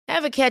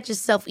Ever catch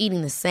yourself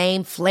eating the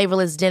same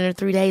flavorless dinner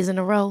 3 days in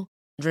a row?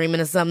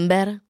 Dreaming of something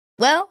better?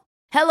 Well,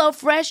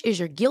 HelloFresh is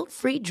your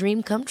guilt-free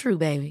dream come true,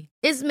 baby.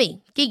 It's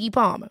me, Keke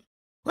Palmer.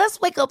 Let's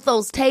wake up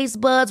those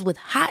taste buds with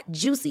hot,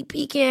 juicy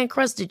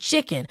pecan-crusted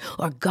chicken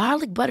or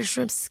garlic butter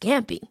shrimp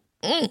scampi.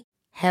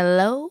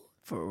 Hello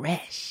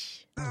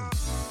Fresh.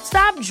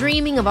 Stop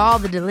dreaming of all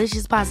the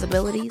delicious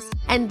possibilities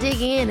and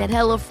dig in at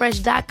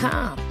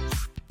HelloFresh.com.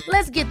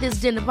 Let's get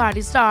this dinner party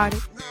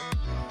started.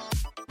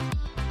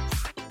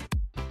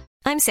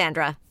 I'm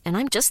Sandra, and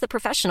I'm just the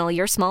professional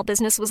your small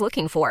business was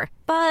looking for.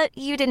 But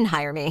you didn't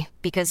hire me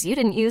because you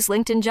didn't use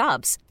LinkedIn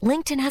Jobs.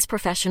 LinkedIn has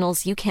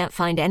professionals you can't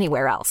find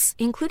anywhere else,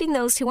 including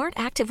those who aren't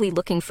actively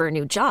looking for a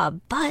new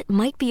job, but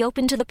might be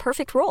open to the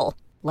perfect role,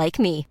 like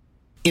me.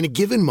 In a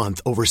given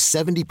month, over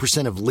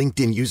 70% of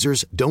LinkedIn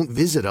users don't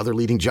visit other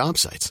leading job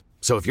sites.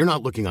 So if you're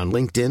not looking on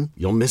LinkedIn,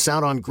 you'll miss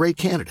out on great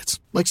candidates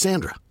like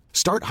Sandra.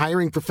 Start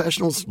hiring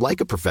professionals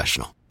like a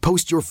professional.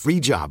 Post your free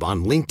job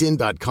on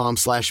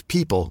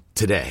linkedin.com/people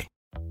today.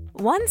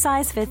 One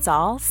size fits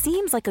all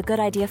seems like a good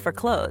idea for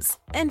clothes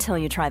until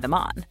you try them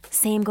on.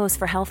 Same goes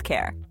for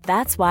healthcare.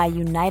 That's why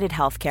United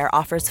Healthcare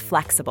offers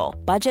flexible,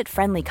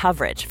 budget-friendly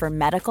coverage for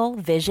medical,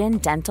 vision,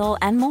 dental,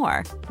 and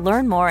more.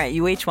 Learn more at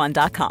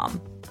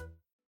uh1.com.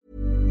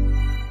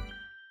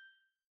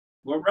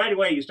 Well, right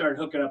away you started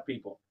hooking up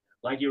people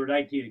like you were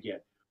 19 again.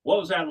 What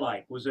was that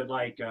like? Was it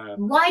like...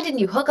 Why didn't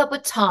you hook up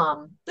with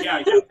Tom?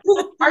 Yeah.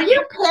 Are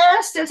you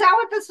pissed? Is that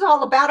what this is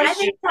all about? I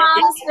think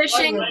Tom's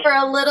fishing for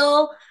a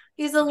little...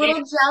 He's a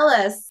little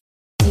jealous.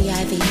 DIVORCE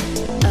PARTY.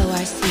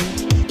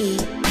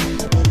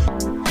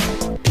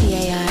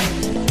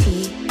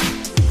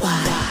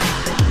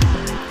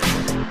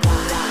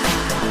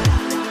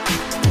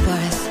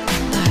 Divorce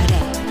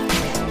party.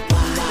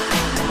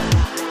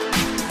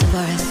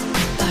 Divorce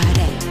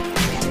party.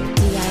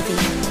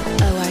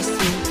 DIVORCE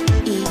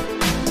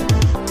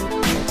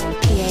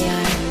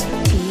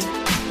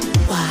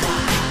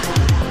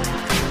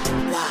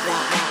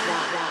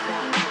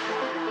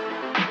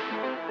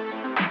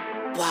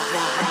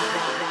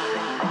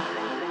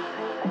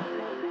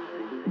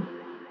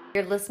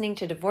You're listening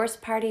to Divorce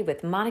Party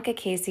with Monica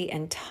Casey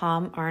and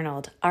Tom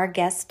Arnold. Our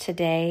guest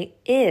today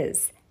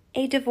is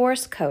a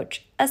divorce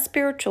coach, a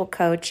spiritual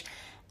coach,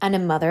 and a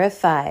mother of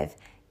 5.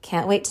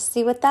 Can't wait to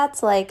see what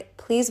that's like.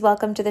 Please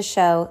welcome to the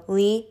show,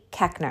 Leigh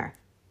Koechner.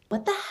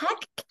 What the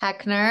heck,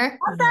 Koechner?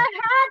 What the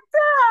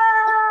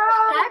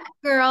heck,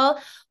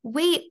 girl?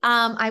 Wait,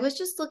 I was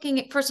just looking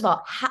at, first of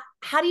all,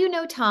 how do you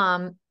know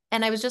Tom?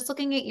 And I was just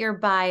looking at your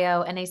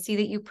bio, and I see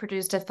that you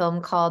produced a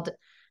film called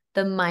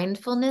The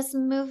Mindfulness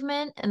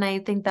Movement, and I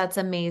think that's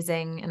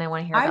amazing, and I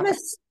want to hear about I'm a that.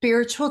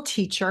 spiritual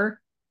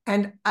teacher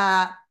and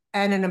an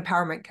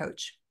empowerment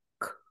coach.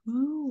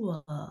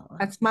 Cool.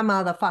 That's my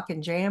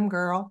motherfucking jam,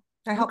 girl.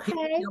 I help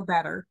people feel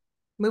better.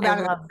 Move out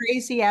of their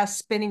crazy ass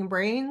spinning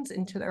brains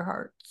into their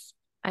hearts.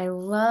 I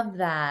love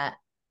that.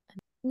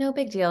 No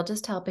big deal.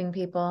 Just helping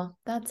people.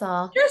 That's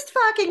all. Just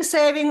fucking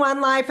saving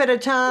one life at a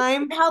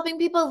time. Helping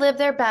people live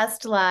their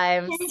best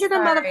lives. Into the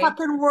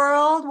motherfucking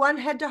world, one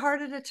head to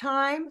heart at a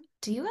time.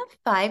 Do you have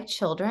 5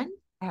 children?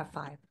 I have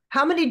 5.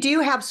 How many do you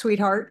have,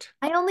 sweetheart?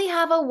 I only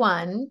have a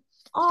 1.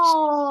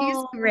 Oh,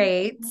 she's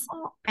great.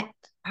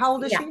 How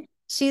old is she?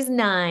 She's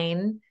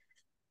 9.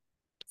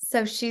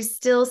 So she's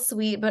still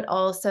sweet, but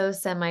also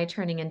semi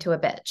turning into a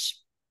bitch.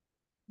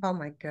 Oh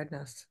my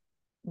goodness.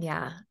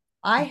 Yeah.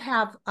 I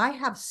have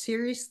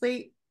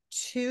seriously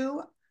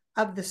 2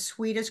 of the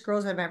sweetest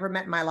girls I've ever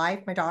met in my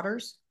life, my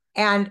daughters,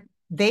 and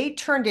they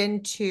turned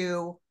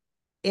into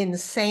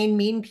insane,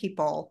 mean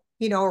people,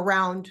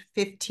 around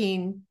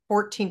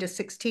 14 to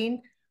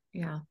 16.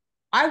 Yeah.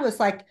 I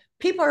was like,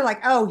 people are like,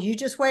 oh, you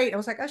just wait. I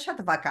was like, oh, shut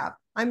the fuck up.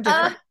 I'm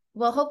different.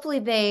 Well, hopefully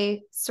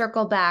they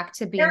circle back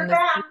to being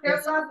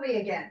They're lovely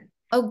again.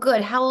 Oh,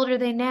 good. How old are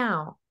they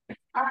now?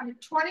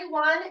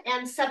 21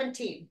 and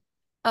 17.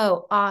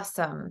 Oh,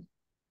 awesome.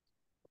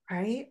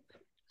 Right?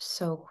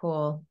 So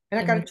cool. And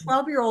I got a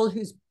 12-year-old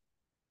who's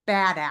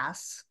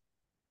badass.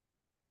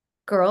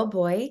 Girl,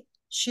 boy?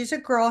 She's a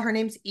girl. Her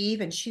name's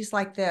Eve, and she's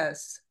like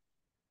this.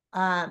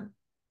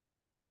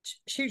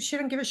 She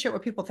don't give a shit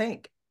what people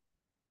think.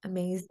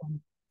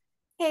 Amazing.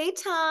 Hey,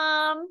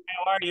 Tom.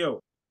 How are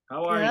you?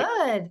 How are you?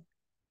 Good.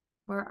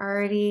 We're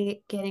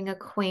already getting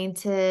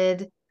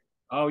acquainted.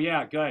 Oh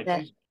yeah,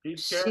 good.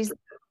 She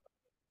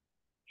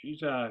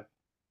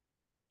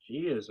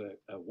is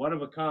a one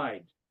of a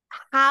kind.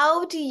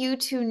 How do you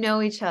 2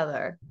 know each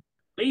other?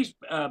 Leigh's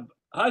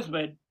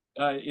husband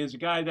is a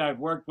guy that I've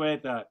worked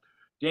with,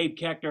 Dave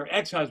Koechner,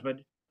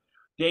 ex-husband,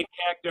 Dave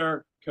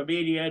Koechner,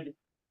 comedian,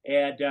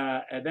 and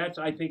that's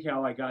I think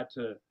how I got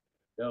to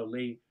know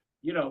Leigh.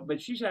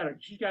 But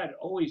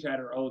always had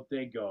her own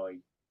thing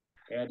going,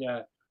 and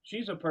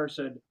she's a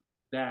person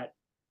that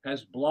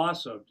has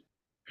blossomed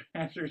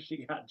after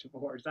she got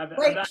divorced.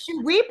 Wait,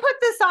 should we put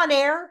this on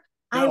air?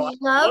 No, I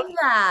love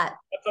that.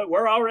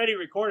 We're already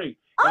recording.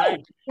 Oh,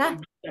 yeah.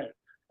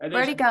 We're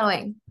already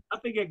going.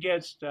 Nothing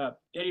against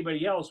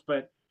anybody else,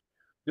 but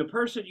the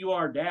person you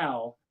are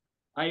now,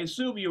 I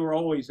assume you were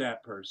always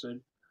that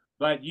person,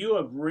 but you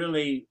have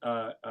really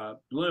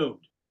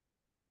bloomed,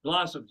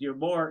 blossomed. You're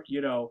more,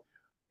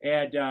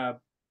 and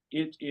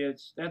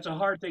it's that's a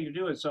hard thing to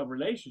do in some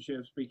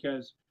relationships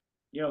because,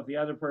 if the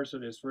other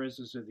person is, for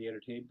instance, in the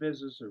entertainment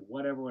business or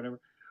whatever,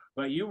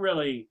 but you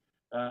really,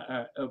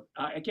 I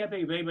can't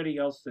think of anybody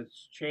else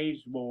that's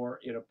changed more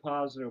in a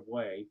positive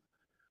way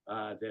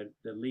than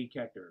Leigh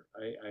Koechner.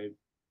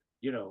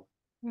 You know,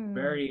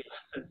 very,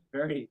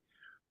 very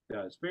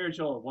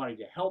spiritual and wanting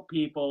to help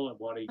people and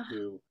wanting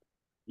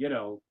you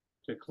know,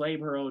 to claim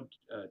her own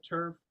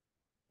turf,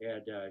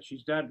 and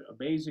she's done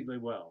amazingly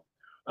well.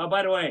 Oh,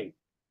 by the way,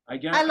 I I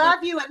got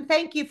love you and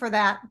thank you for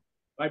that.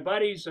 my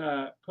buddy's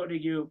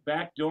putting you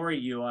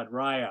backdooring you on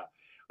Raya.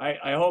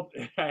 I hope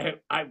I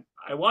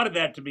wanted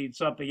that to mean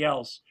something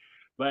else,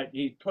 but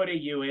he's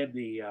putting you in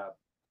the.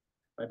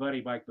 My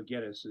buddy Mike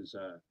McGinnis is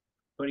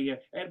putting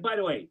it. And by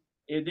the way,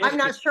 in this I'm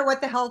not case, sure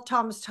what the hell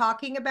Tom's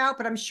talking about,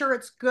 but I'm sure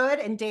it's good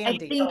and I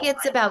dandy. think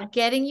it's about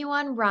getting you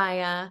on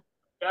Raya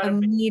gotta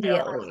be-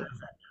 immediately.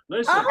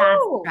 listen,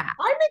 Oh, Fast track.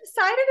 I'm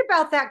excited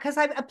about that because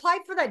I applied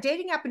for that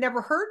dating app and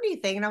never heard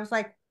anything. And I was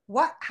like,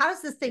 what? How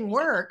does this thing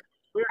work?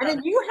 we're And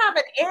then you have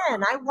an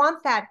in. I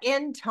want that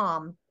in,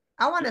 Tom.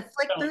 I want to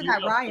flick through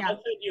that Raya. I'll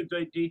send you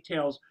good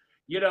details.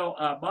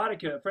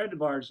 Monica, a friend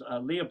of ours,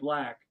 Leah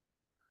Black,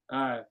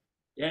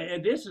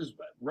 and this is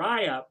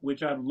Raya,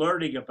 which I'm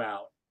learning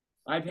about.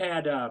 I've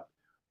had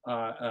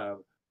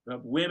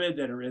women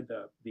that are in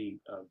the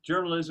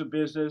journalism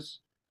business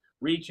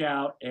reach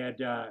out, and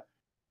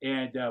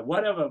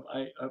one of them,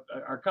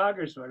 our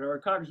congressman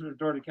of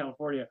Northern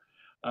California,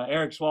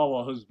 Eric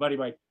Swalwell, who's a buddy of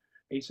mine,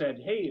 he said,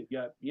 "Hey,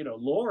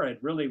 Lauren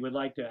really would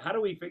like to. How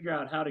do we figure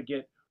out how to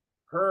get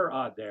her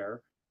on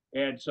there?"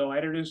 And so I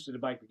introduced her to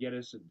Mike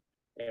McGinnis,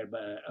 and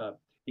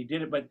he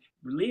did it. But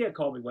Leah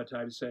called me one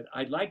time and said,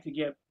 "I'd like to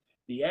get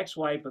the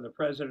ex-wife of the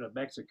president of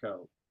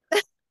Mexico."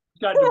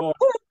 Got divorced,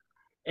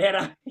 and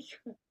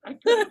I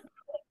couldn't,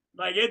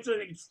 like, it's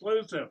an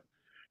exclusive.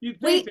 You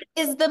think Wait,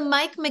 is the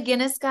Mike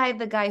McGinnis guy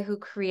the guy who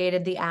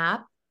created the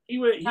app?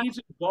 he's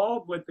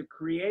involved with the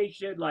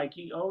creation, like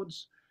he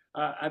owns.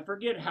 I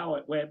forget how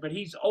it went, but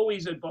he's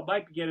always involved.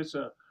 Mike McGinnis,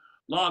 a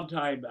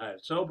longtime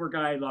sober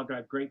guy,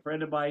 longtime great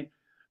friend of mine,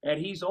 and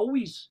he's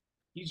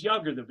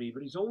younger than me,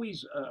 but he's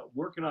always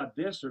working on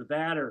this or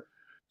that or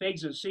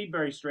things that seem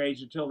very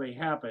strange until they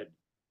happen,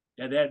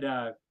 and then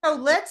So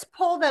let's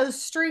pull those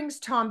strings,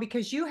 Tom,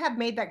 because you have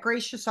made that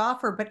gracious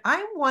offer, but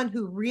I'm one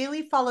who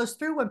really follows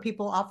through when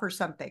people offer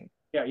something.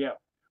 yeah.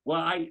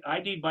 Well, I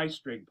need my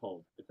string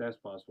pulled if that's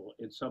possible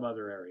in some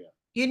other area.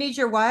 You need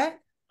your what?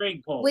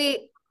 String pulled.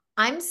 Wait,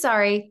 I'm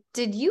sorry.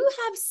 Did you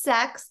have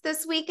sex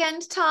this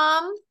weekend,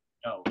 Tom?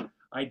 No,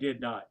 I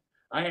did not.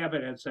 I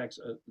haven't had sex,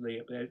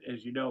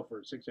 as you know,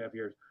 for 6.5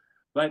 years.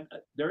 But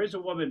there is a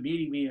woman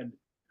meeting me in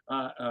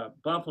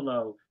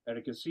Buffalo at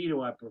a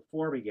casino I'm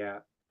performing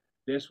at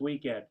this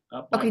weekend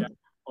up by Okay. that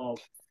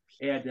falls.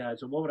 And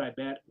it's a woman I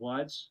met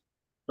once,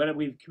 but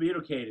we've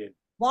communicated.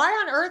 Why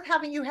on earth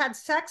haven't you had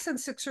sex in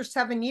 6 or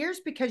 7 years?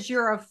 Because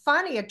you're a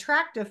funny,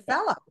 attractive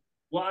fellow.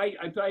 Well,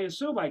 I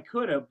assume I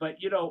could have, but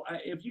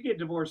if you get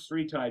divorced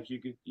 3 times,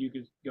 you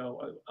could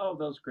go, oh,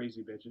 those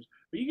crazy bitches.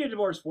 But you get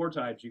divorced 4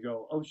 times, you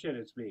go, oh shit,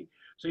 it's me.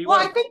 So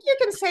I think you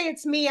can say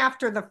it's me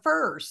after the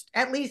first,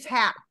 at least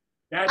half.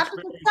 That's after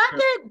the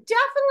second,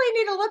 definitely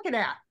need to look at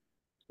that.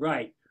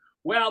 Right.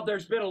 Well,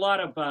 there's been a lot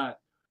of,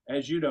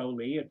 as you know,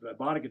 Leigh, and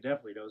Monica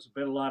definitely knows,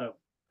 there's been a lot of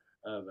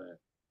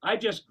I'm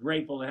just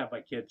grateful to have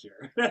my kids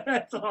here.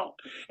 That's all.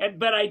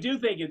 But I do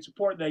think it's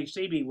important they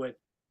see me with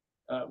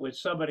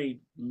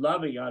somebody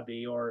loving on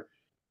me or,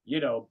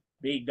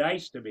 being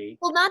nice to me.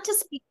 Well, not to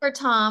speak for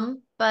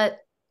Tom, but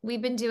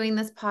we've been doing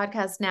this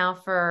podcast now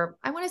for,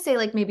 I want to say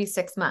like maybe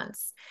 6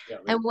 months. Yeah,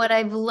 really. And what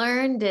I've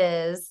learned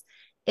is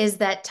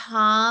that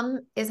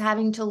Tom is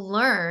having to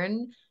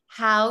learn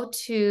how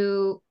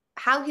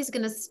he's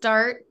going to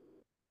start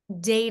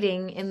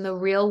dating in the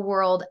real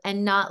world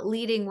and not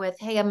leading with,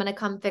 hey, I'm going to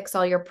come fix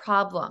all your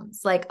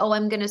problems. Like, oh,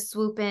 I'm going to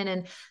swoop in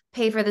and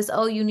pay for this.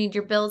 Oh, you need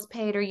your bills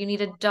paid, or you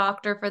need a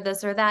doctor for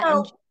this or that.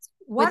 So and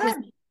with his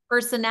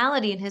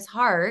personality and his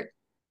heart.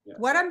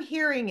 What I'm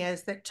hearing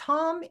is that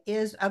Tom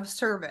is of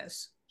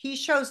service. He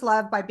shows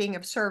love by being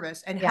of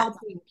service and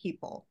helping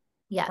people.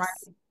 Yes.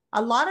 Right?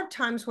 A lot of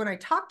times when I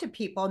talk to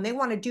people and they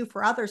want to do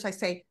for others, I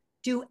say,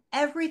 do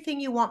everything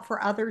you want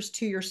for others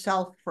to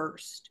yourself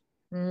first.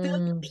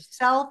 Fill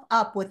yourself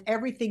up with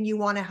everything you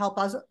want to help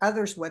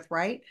others with,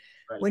 right?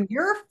 When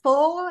you're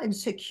full and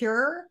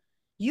secure,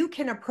 you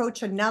can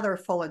approach another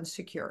full and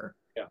secure.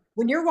 Yeah.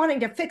 When you're wanting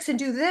to fix and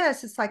do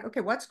this, it's like,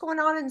 okay, what's going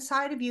on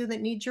inside of you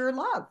that needs your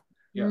love?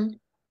 Yeah.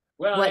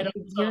 Well, what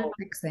you're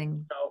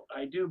fixing. So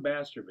I do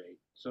masturbate,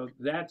 so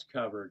that's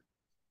covered.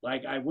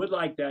 Like, I would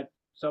like that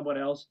someone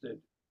else did.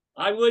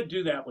 I would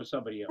do that with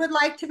somebody else. I would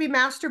like to be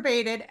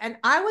masturbated, and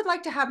I would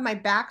like to have my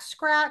back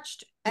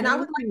scratched, and I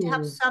would like to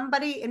have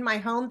somebody in my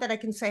home that I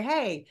can say,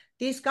 hey,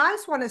 these guys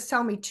want to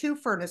sell me 2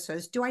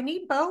 furnaces. Do I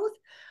need both?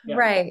 Yeah.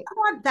 Right. I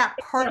want that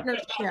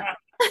partnership.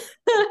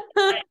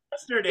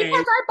 Yesterday,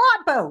 because I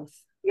bought both.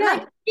 Yeah.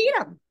 And I need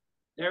them.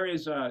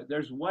 there's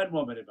one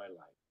woman in my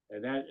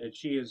life, and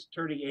she is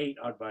turning 8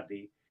 on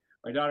Monday.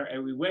 My daughter,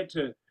 and we went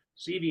to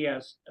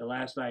CVS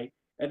last night,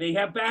 and they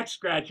have back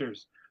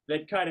scratchers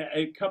that kind of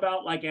come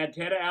out like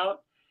antenna out,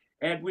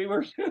 and we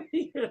were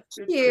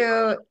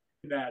Cute.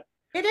 that.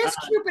 It is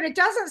cute, but it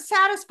doesn't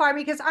satisfy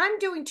me because I'm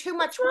doing too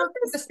much not work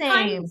the in this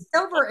tiny same.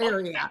 silver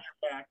area.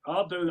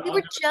 We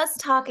were just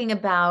talking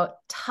about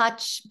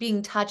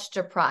being touch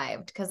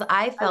deprived because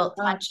I felt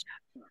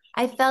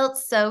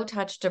so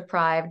touch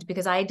deprived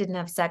because I didn't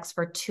have sex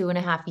for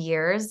 2.5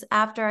 years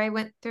after I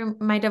went through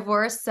my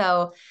divorce.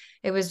 So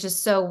it was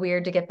just so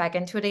weird to get back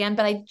into it again.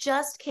 But I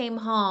just came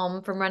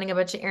home from running a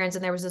bunch of errands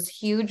and there was this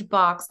huge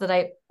box that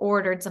I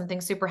ordered,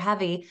 something super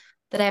heavy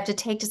that I have to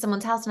take to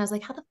someone's house. And I was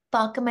like, how the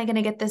fuck am I going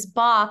to get this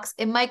box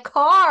in my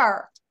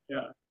car?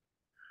 Yeah.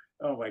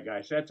 Oh my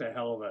gosh, that's a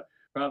hell of a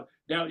problem.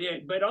 Now, yeah,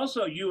 but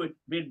also you had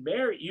been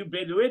married, you've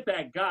been with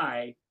that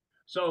guy,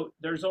 so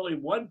there's only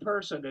one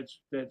person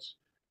that's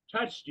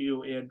touched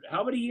you in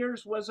how many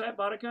years was that,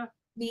 Monica?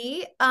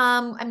 Me?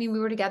 I mean, we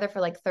were together for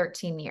like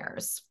 13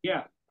 years.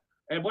 Yeah.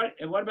 And what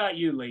about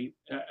you, Leigh?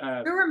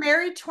 We were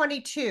married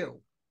 22.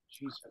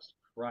 Jesus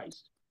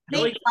Christ. I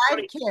think 5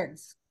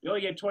 kids. You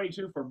only get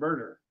 22 for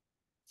murder.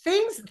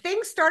 Things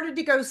started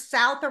to go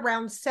south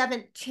around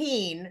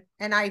 17,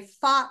 and I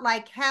fought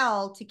like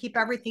hell to keep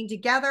everything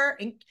together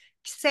and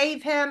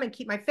save him and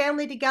keep my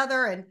family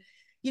together. And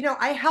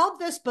I held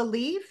this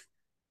belief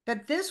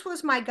that this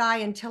was my guy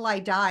until I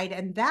died,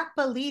 and that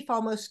belief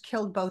almost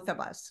killed both of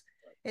us.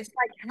 It's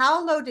like,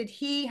 how low did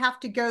he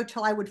have to go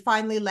till I would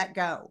finally let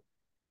go?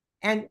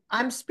 And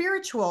I'm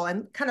spiritual,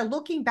 and kind of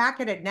looking back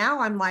at it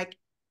now, I'm like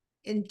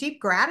in deep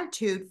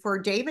gratitude for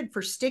David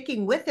for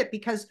sticking with it,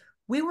 because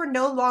we were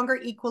no longer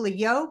equally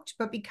yoked.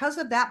 But because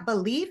of that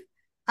belief,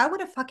 I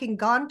would have fucking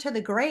gone to the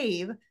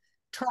grave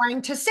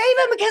trying to save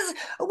him because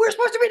we're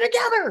supposed to be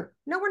together.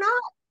 No, we're not.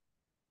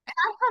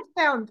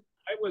 And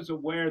I was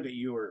aware that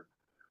you were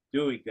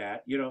doing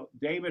that.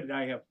 David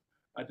and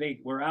I think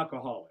we're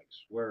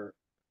alcoholics. We're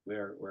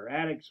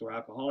addicts, we're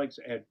alcoholics,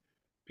 and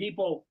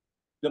people,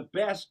 the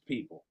best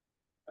people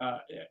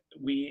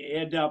we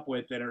end up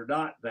with that are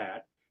not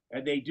that,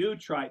 and they do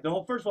try.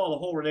 First of all, the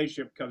whole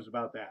relationship comes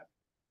about that.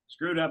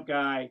 Screwed up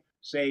guy,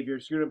 savior,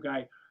 screwed up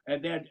guy.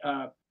 And then,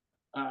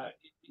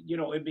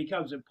 it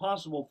becomes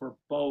impossible for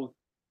both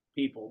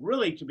people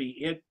really to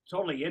be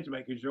totally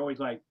intimate, because you're always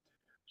like,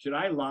 should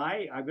I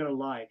lie? I'm going to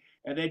lie.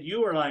 And then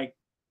you were like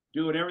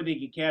doing everything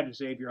you can to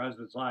save your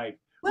husband's life.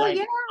 Well, like,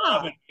 yeah.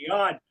 Oh my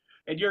God.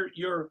 And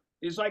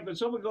it's like when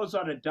someone goes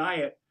on a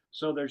diet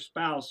so their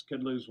spouse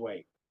can lose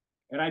weight.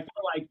 And I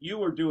feel like you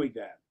were doing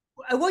that.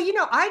 Well,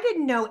 I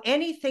didn't know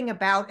anything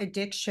about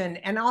addiction.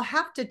 And I'll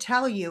have to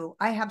tell you,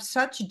 I have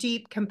such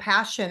deep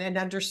compassion and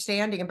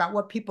understanding about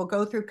what people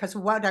go through because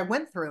of what I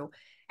went through.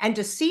 And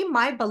to see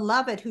my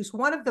beloved, who's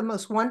one of the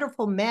most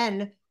wonderful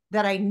men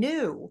that I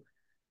knew,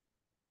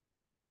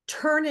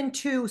 turn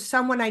into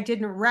someone I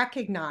didn't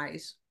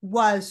recognize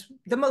was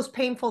the most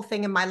painful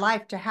thing in my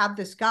life. To have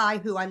this guy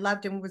who I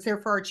loved and was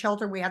there for our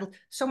children. We had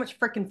so much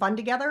freaking fun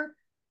together.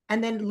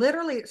 And then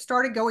literally it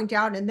started going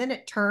down, and then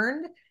it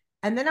turned.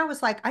 And then I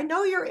was like, I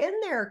know you're in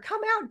there.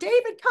 Come out,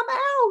 David, come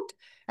out.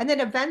 And then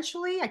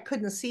eventually I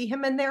couldn't see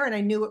him in there, and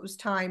I knew it was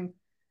time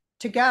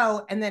to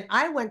go. And then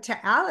I went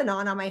to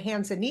Al-Anon on my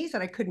hands and knees,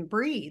 and I couldn't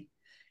breathe.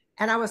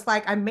 And I was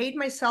like, I made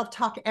myself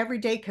talk every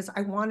day because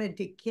I wanted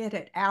to get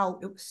it out.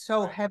 It was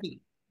so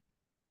heavy.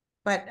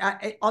 But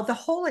the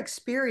whole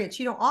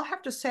experience, I'll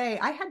have to say,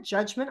 I had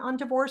judgment on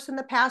divorce in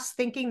the past,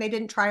 thinking they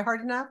didn't try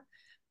hard enough.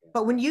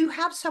 But when you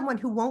have someone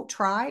who won't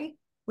try,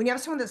 when you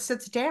have someone that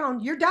sits down,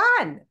 you're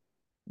done.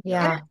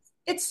 Yeah. And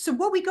it's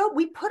what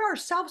we put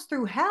ourselves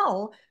through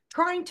hell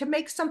trying to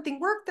make something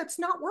work that's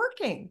not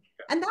working.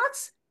 And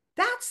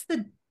that's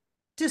the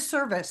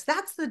disservice.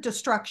 That's the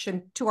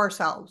destruction to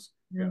ourselves.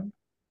 Yeah.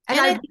 And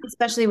I think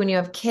especially when you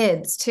have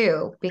kids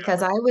too,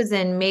 because I was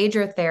in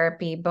major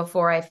therapy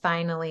before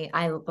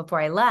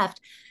I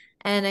left.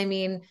 And I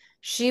mean,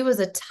 she was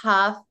a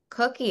tough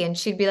cookie, and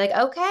she'd be like,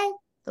 okay,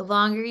 the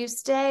longer you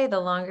stay, the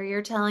longer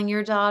you're telling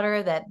your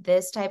daughter that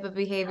this type of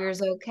behavior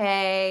is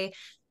okay.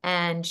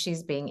 And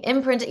she's being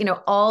imprinted,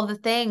 all the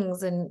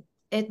things. And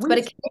it can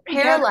be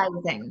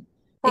paralyzing.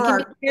 It can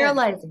be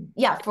paralyzing.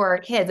 Yeah, for our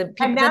kids.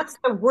 And that's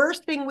the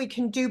worst thing we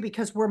can do,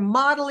 because we're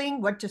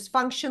modeling what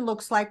dysfunction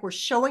looks like. We're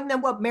showing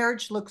them what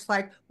marriage looks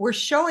like. We're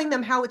showing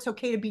them how it's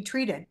okay to be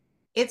treated.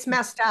 It's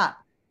messed up.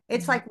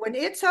 It's like, when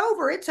it's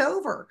over, it's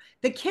over.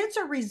 The kids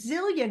are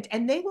resilient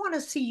and they want to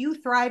see you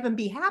thrive and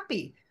be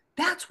happy.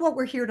 That's what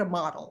we're here to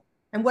model.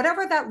 And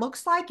whatever that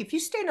looks like, if you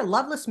stay in a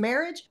loveless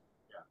marriage,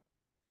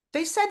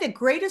 they said the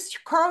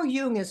greatest, Carl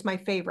Jung is my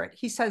favorite.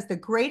 He says the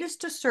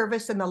greatest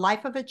disservice in the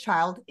life of a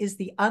child is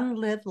the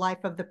unlived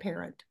life of the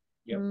parent.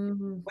 Yep.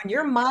 Mm-hmm. When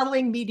you're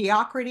modeling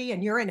mediocrity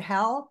and you're in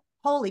hell,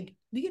 do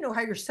you know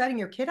how you're setting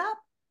your kid up?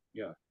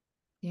 Yeah.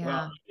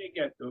 Yeah.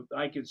 Well,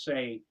 I can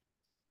say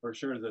for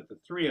sure that the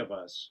three of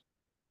us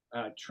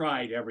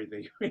tried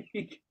everything.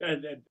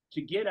 And then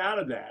to get out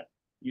of that,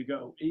 you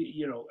go,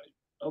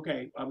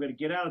 okay, I'm going to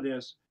get out of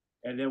this.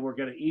 and then we're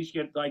going to each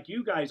get, like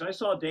you guys. I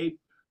saw Dave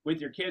with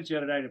your kids the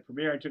other night at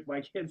premiere. I took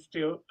my kids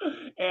too,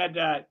 and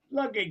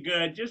looking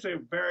good. Just a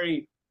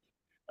very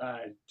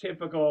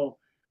typical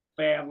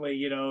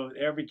family.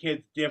 Every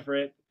kid's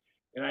different,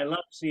 and I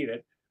love seeing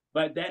it.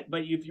 But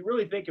if you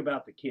really think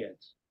about the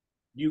kids,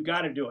 you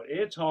got to do it.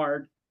 It's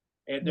hard,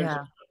 and there's a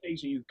lot of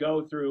things that you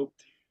go through.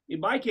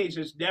 In my case,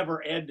 it's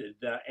never ended.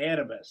 The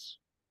animus,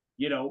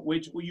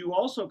 which you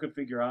also could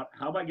figure out,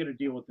 how am I going to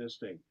deal with this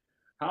thing?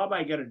 How am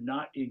I going to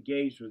not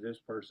engage with this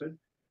person?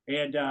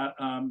 And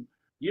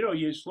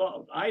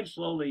I've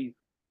slowly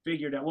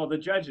figured out. Well, the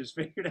judges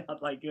figured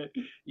out, like,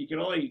 you can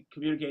only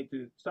communicate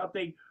through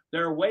something.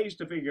 There are ways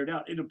to figure it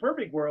out. In a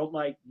perfect world,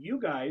 like you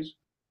guys,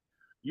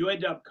 you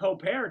end up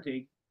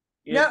co-parenting.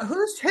 No,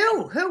 who's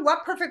who? Who?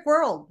 What perfect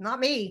world? Not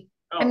me.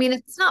 I mean,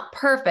 it's not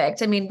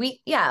perfect. I mean,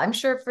 I'm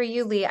sure for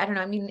you, Leigh, I don't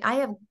know. I mean, I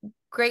have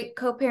great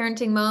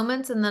co-parenting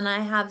moments, and then I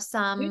have We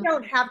some.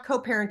 don't have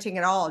co-parenting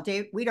at all,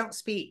 Dave. We don't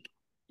speak.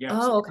 Yeah.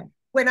 Oh, okay.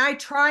 When I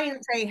try and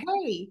say,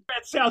 hey,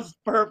 That sounds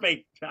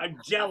perfect. I'm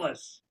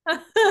jealous.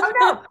 oh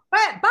no,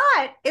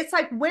 but it's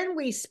like when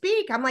we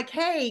speak, I'm like,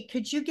 hey,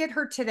 could you get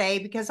her today?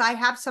 Because I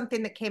have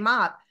something that came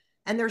up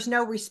and there's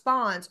no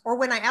response. Or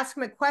when I ask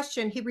him a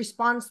question, he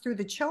responds through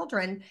the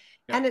children.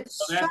 Yeah. And it's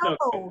That's so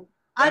okay.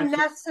 That's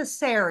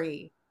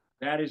unnecessary.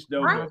 That is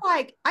no I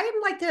good.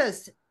 am like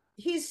this.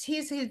 He's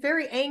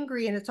very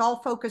angry and it's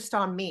all focused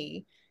on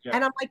me. Yeah.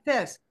 And I'm like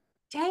this,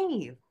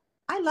 Dave,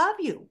 I love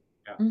you.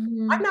 Yeah.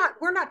 Mhm.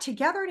 We're not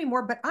together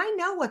anymore, but I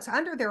know what's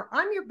under there.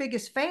 I'm your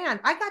biggest fan.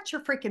 I got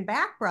your freaking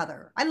back,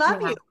 brother. I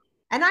love you.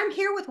 And I'm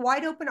here with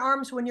wide open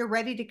arms when you're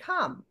ready to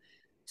come.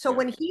 So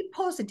when he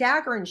pulls a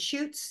dagger and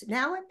shoots,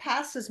 now it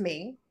passes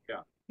me.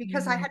 Yeah.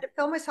 Because I had to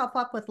fill myself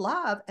up with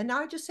love. And now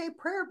I just say a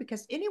prayer,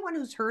 because anyone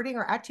who's hurting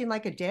or acting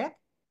like a dick,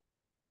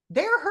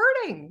 they're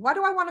hurting. Why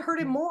do I want to hurt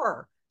him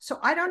more? So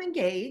I don't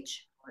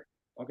engage.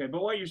 Okay,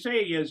 but what you're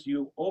saying is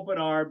you open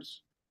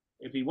arms.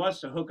 If he wants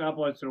to hook up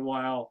once in a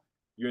while,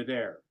 you're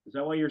there. Is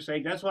that what you're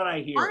saying? That's what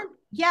I hear.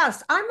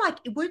 Yes, I'm like,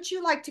 would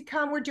you like to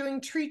come? We're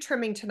doing tree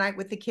trimming tonight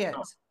with the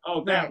kids.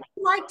 That. I'd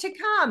like to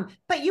come,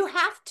 but you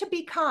have to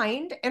be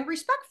kind and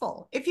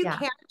respectful. If you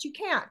can't, you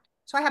can't.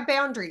 So I have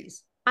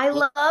boundaries. I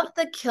love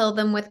the kill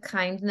them with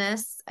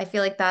kindness. I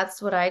feel like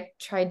that's what I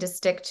tried to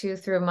stick to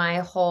through my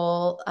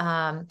whole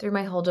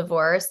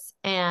divorce.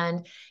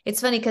 And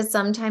it's funny because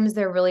sometimes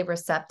they're really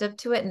receptive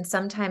to it, and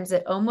sometimes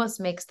it almost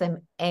makes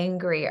them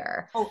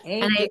angrier. Oh,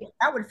 and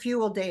that would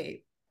fuel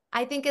Dave.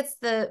 I think it's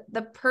the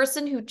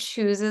person who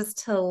chooses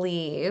to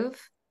leave,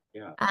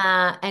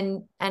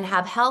 and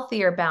have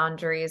healthier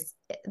boundaries.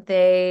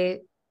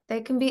 They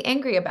can be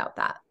angry about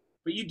that.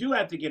 But you do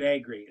have to get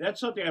angry. That's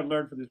something I've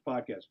learned from this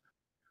podcast.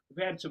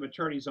 We've had some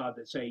attorneys on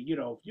that say,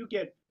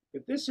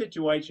 if this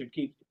situation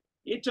keeps,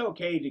 it's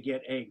okay to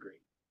get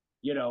angry.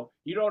 You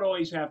don't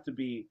always have to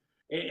be,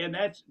 and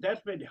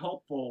that's been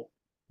helpful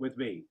with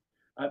me.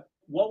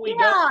 What we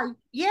know.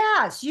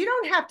 Yes, you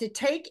don't have to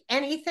take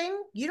anything.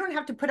 You don't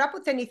have to put up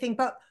with anything.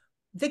 But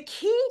the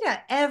key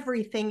to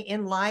everything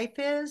in life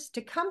is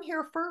to come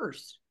here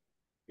first.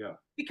 Yeah.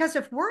 Because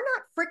if we're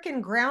not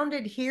freaking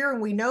grounded here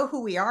and we know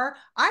who we are,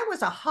 I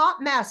was a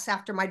hot mess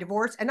after my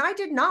divorce, and I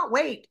did not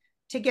wait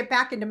to get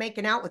back into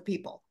making out with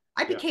people.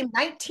 I became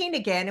 19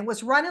 again and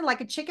was running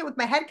like a chicken with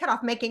my head cut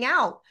off, making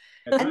out.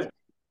 And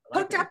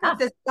hooked up with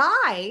this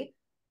guy.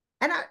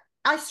 And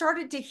I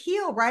started to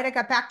heal, right? I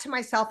got back to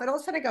myself, and all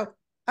of a sudden I go,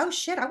 oh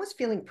shit, I was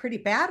feeling pretty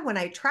bad when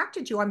I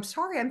attracted you. I'm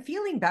sorry, I'm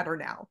feeling better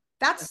now.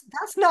 That's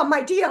not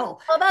my deal.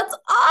 Oh, that's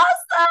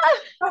awesome.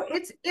 So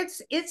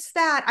it's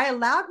that I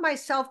allowed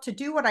myself to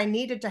do what I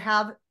needed to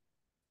have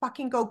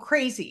fucking go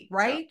crazy,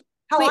 right?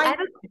 I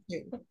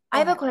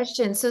have a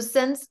question. So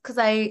because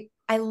I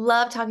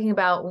love talking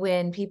about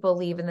when people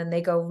leave and then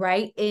they go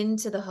right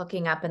into the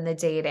hooking up and the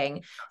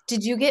dating.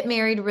 Did you get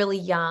married really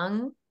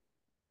young?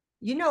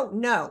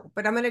 No,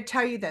 but I'm going to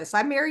tell you this.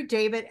 I married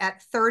David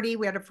at 30.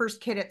 We had a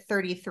first kid at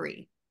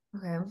 33.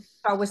 Okay.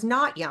 So I was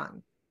not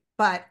young,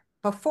 but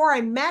before I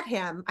met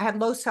him, I had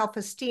low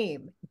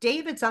self-esteem.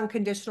 David's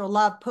unconditional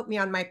love put me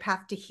on my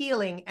path to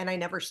healing, and I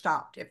never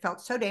stopped. It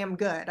felt so damn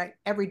good.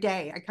 Every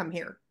day I come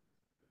here.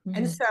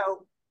 And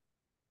so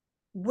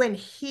when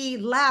he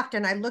left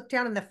and I looked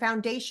down on the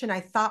foundation I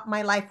thought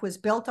my life was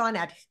built on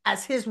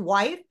as his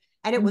wife,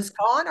 and it was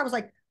gone, I was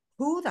like,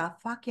 who the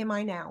fuck am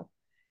I now?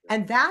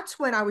 And that's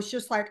when I was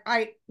just like,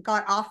 I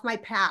got off my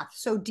path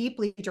so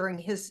deeply during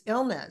his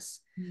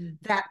illness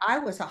that I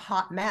was a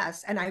hot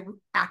mess, and I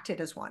acted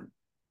as one.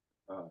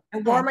 I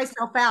wore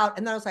myself out,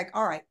 and then I was like,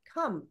 all right,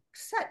 come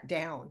sit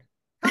down.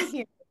 Come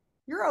here.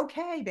 You're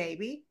okay,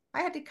 baby.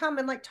 I had to come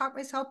and like talk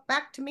myself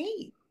back to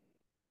me.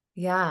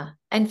 Yeah.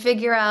 And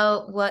figure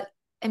out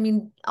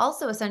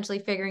also essentially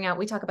figuring out,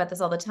 we talk about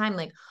this all the time,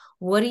 like,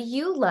 what do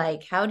you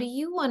like? How do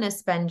you want to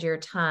spend your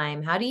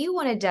time? How do you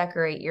want to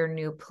decorate your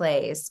new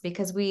place?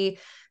 Because we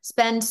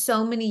spend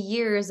so many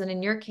years, and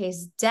in your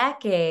case,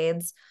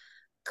 decades,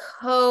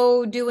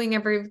 doing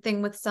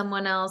everything with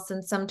someone else,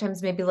 and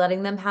sometimes maybe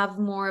letting them have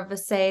more of a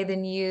say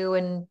than you,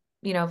 and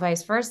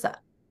vice versa.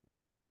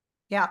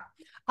 Yeah.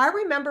 I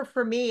remember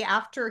for me,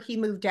 after he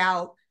moved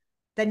out,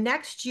 the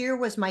next year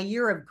was my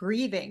year of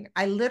grieving.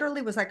 I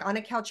literally was like on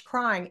a couch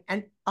crying,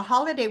 and a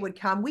holiday would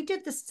come. We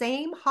did the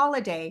same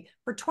holiday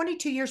for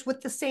 22 years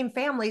with the same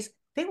families.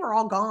 They were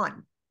all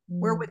gone.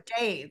 We're with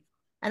Dave.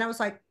 And I was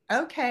like,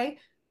 okay.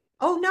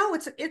 Oh no,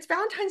 it's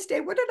Valentine's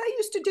Day. What did I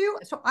used to do?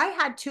 So I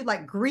had to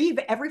like grieve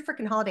every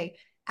freaking holiday.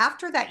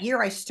 After that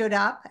year, I stood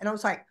up and I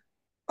was like,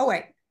 oh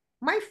wait,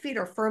 my feet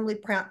are firmly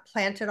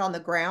planted on the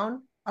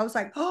ground. I was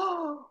like,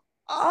 oh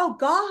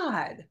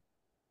God,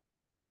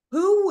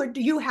 who would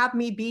you have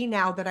me be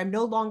now that I'm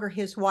no longer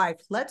his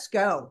wife? Let's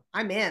go.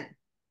 I'm in.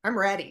 I'm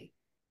ready.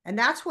 And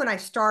that's when I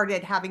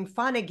started having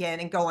fun again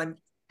and going,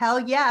 hell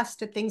yes,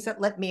 to things that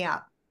lit me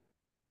up.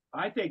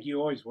 I think you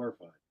always were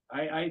fun.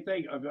 I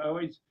think I've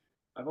always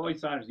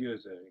thought of you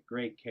as a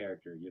great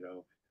character, you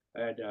know,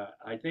 and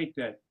I think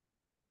that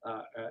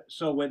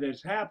so when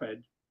this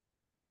happened,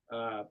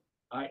 uh,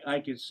 I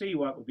can see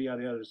what would be on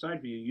the other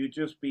side for you. You'd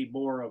just be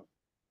more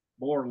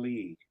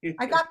Leigh.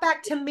 I got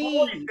back to You've me.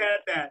 always had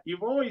that.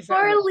 You've always had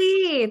More that.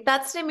 Leigh.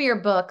 That's the name of your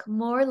book.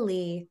 More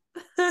Leigh.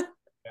 Yeah,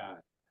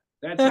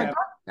 that's how.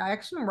 I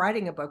actually am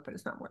writing a book, but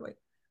it's not more like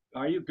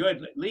Are you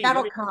good, Leigh?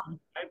 that'll come.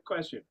 I have a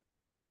question.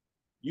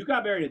 You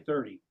got married at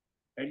 30,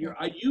 and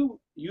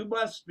you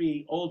must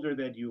be older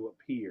than you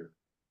appear,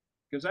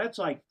 because that's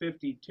like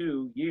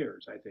 52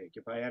 years, I think,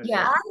 if I had to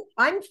Yeah. say.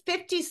 I'm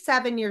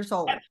 57 years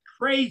old. That's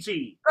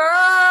crazy.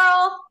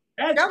 Girl.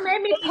 That's Don't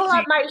make me pull crazy.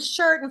 up my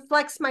shirt and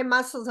flex my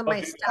muscles in my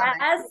Okay. stomach.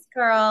 Yes,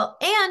 girl.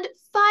 And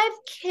 5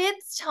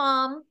 kids,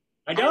 Tom.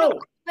 I don't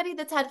know. anybody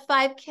that's had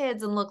 5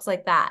 kids and looks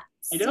like that.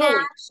 I know.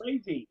 Snatch, It's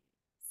crazy.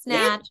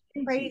 snatch.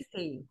 It's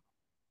crazy.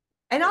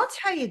 And I'll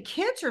tell you,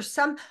 kids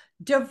are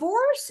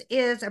divorce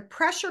is a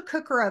pressure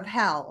cooker of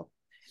hell.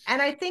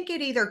 And I think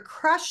it either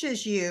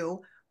crushes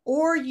you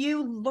or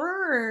you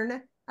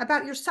learn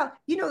about yourself.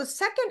 You know, the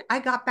second I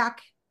got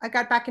back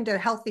into a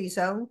healthy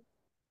zone,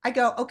 I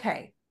go,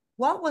 okay,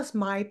 what was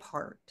my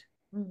part?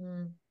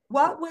 Mm-hmm.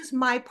 What was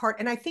my part?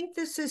 And I think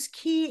this is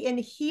key in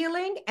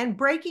healing and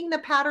breaking the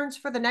patterns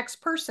for the next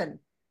person.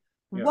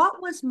 Yeah.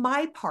 What was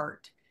my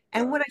part?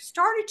 And when I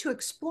started to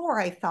explore,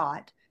 I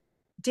thought,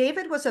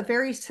 David was a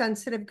very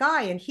sensitive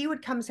guy, and he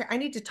would come and say, I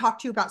need to talk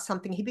to you about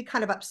something. He'd be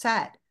kind of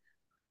upset.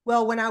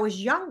 Well, when I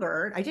was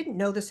younger, I didn't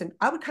know this, and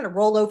I would kind of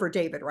roll over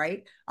David,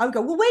 right? I would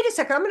go, well, wait a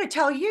second, I'm going to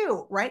tell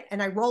you, right?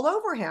 And I roll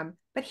over him,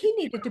 but he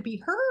needed to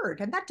be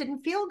heard, and that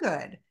didn't feel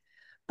good.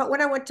 But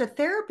when I went to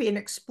therapy and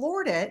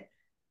explored it,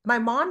 my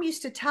mom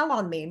used to tell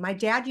on me. My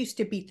dad used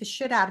to beat the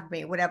shit out of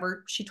me,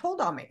 whatever she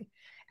told on me.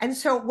 And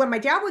so when my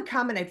dad would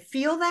come and I'd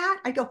feel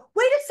that, I'd go,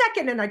 wait a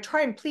second, and I'd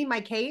try and plead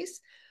my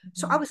case.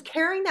 So I was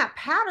carrying that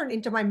pattern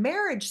into my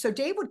marriage. So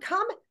Dave would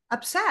come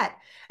upset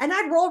and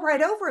I'd roll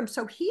right over him.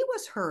 So he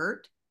was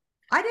hurt.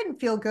 I didn't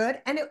feel good.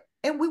 And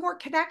we weren't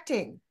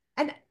connecting.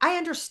 And I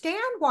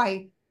understand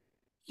why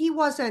he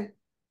wasn't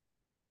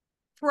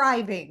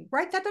thriving,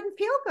 right? That didn't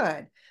feel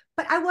good.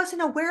 But I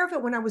wasn't aware of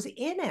it when I was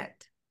in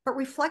it. But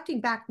reflecting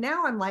back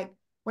now, I'm like,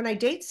 when I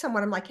date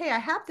someone, I'm like, hey, I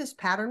have this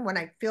pattern when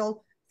I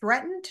feel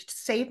threatened to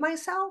save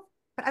myself,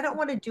 but I don't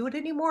want to do it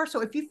anymore.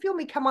 So if you feel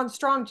me come on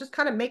strong, just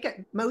kind of make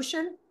it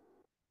motion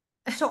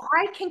so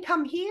I can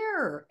come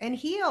here and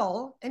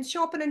heal and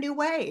show up in a new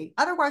way.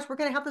 Otherwise, we're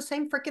going to have the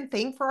same freaking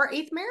thing for our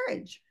 8th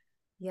marriage.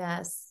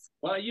 Yes.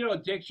 Well, you know,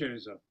 addiction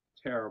is a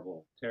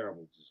terrible,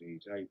 terrible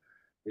disease.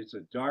 It's a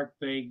dark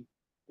thing.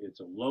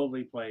 It's a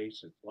lonely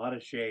place. It's a lot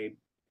of shame.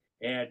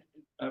 And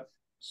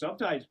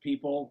sometimes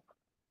people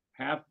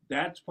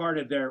that's part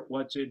of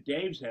what's in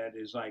Dave's head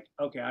is like,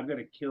 okay, I'm going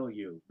to kill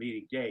you,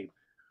 meaning Dave.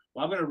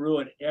 Well, I'm going to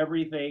ruin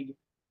everything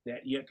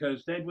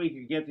because then we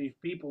can get these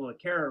people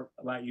that care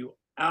about you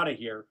out of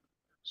here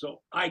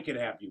so I can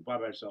have you by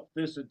myself.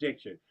 This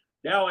addiction.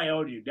 Now I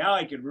own you. Now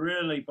I can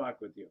really fuck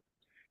with you.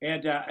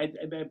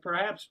 And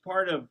perhaps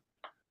part of,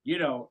 you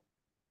know,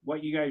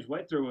 what you guys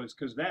went through was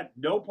because that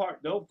no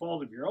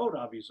fault of your own,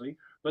 obviously,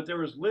 but there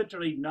was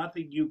literally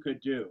nothing you could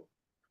do.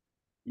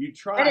 You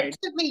tried. And it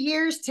took me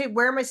years to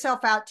wear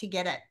myself out to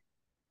get it.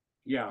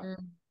 Yeah.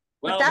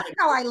 Well, but that's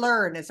how I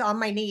learn. It's on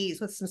my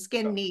knees with some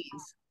skin knees.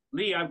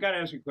 Leigh, I've got to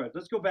ask you a question.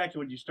 Let's go back to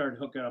when you started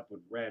hooking up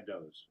with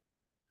randos.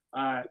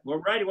 Well,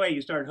 right away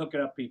you started hooking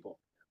up people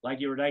like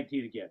you were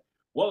 19 again.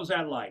 What was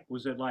that like?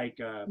 Was it like?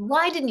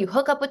 Why didn't you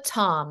hook up with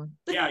Tom?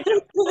 Yeah.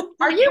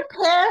 Are you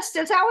pissed?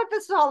 Is that what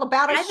this is all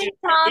about? I think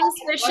Tom's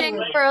fishing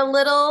for a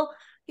little.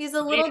 He's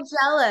a little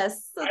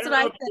jealous. That's what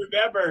I think.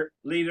 Remember,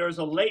 Leigh, there was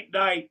a late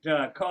night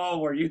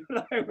call where you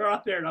and I were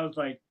out there, and I was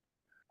like,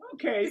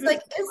 "Okay." He's like,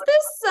 "Is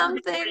this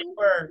something?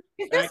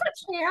 Is this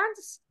a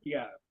chance?"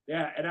 Yeah,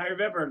 yeah. And I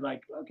remember,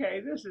 like,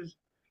 okay, this is.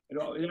 You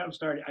know, and I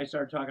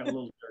started talking a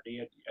little dirty,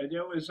 and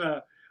it was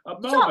a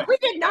moment. So we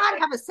did not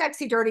have a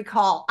sexy, dirty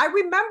call. I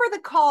remember the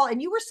call,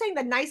 and you were saying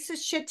the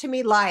nicest shit to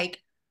me,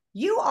 like,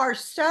 you are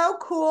so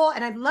cool,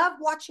 and I love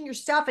watching your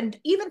stuff, and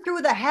even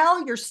through the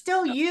hell, you're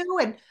still you,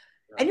 and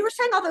you were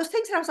saying all those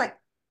things, and I was like,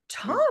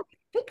 Tom, I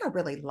think I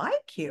really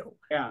like you.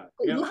 Yeah,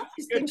 I love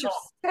these things you're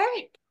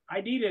saying.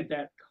 I needed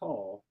that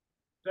call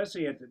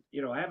especially at the,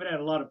 I haven't had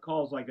a lot of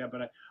calls like that,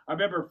 but I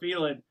remember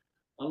feeling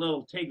a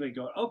little tingling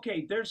going,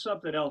 okay, there's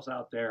something else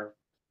out there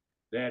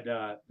than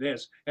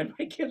this. And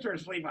my kids were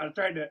asleep. I was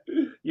trying to,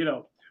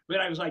 but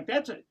I was like,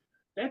 that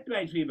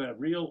reminds me of a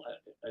real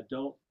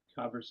adult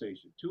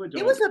conversation. Two It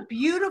adults. was a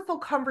beautiful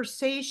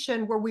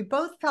conversation where we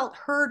both felt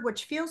heard,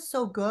 which feels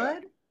so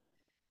good.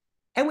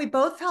 And we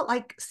both felt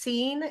like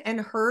seen and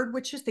heard,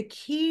 which is the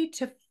key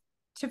to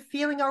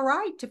feeling all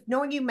right, to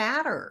knowing you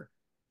matter.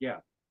 Yeah.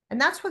 And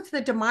that's what's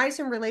the demise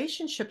in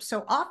relationships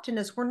so often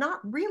is we're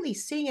not really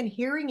seeing and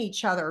hearing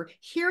each other,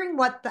 hearing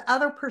what the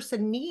other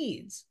person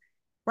needs,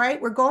 right?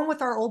 We're going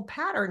with our old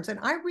patterns. And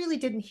I really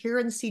didn't hear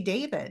and see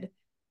David.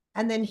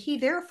 And then he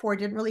therefore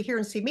didn't really hear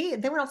and see me.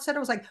 And then when all of a sudden I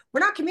was like,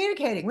 we're not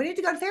communicating. We need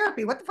to go to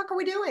therapy. What the fuck are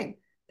we doing?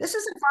 This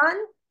isn't fun.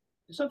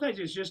 Sometimes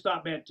it's just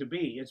not meant to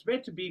be. It's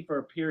meant to be for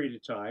a period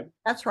of time.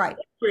 That's right.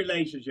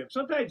 Relationships.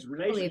 Sometimes I believe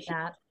relationships,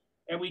 that.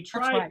 and we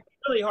try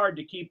really hard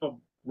to keep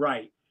them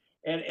right.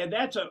 And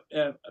that's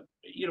as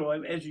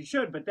you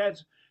should, but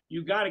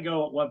you got to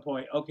go at one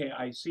point. Okay,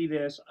 I see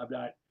this.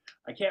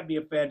 I can't be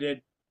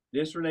offended.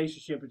 This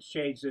relationship has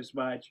changed this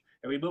much,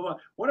 and we move on.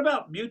 What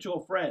about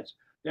mutual friends?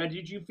 Now,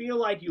 did you feel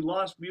like you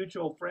lost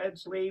mutual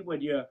friends, Leigh,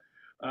 when you,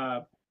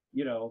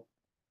 you know?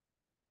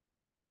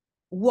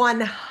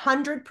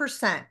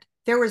 100%.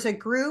 There was a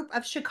group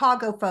of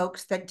Chicago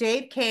folks that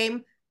Dave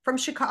came from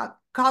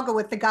Chicago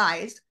with the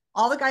guys.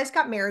 All the guys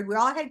got married. We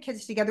all had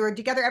kids together. We were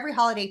together every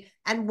holiday.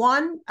 And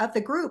one of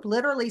the group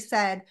literally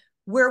said,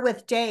 we're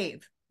with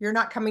Dave. You're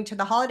not coming to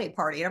the holiday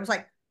party. And I was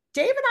like,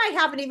 Dave and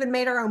I haven't even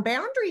made our own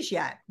boundaries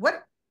yet.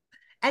 What?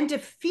 And to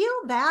feel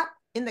that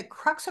in the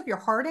crux of your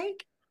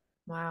heartache.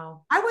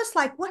 Wow. I was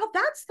like, well,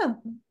 that's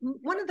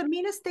one of the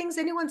meanest things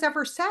anyone's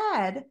ever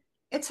said.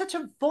 It's such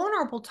a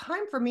vulnerable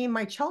time for me and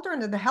my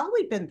children and the hell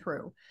we've been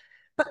through.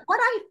 But what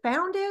I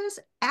found is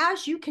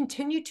as you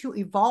continue to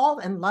evolve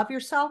and love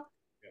yourself,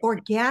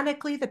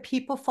 organically, the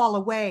people fall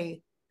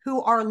away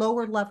who are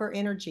lower level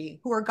energy,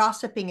 who are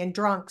gossiping and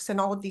drunks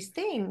and all of these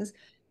things.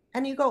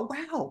 And you go,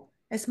 wow,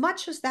 as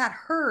much as that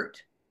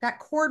hurt, that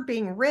cord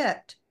being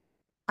ripped,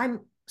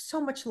 I'm so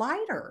much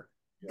lighter.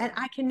 Yeah. And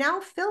I can now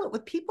fill it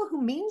with people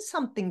who mean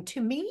something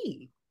to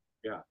me.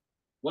 Yeah.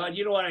 Well,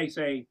 you know what I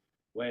say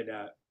when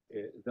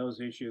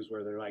those issues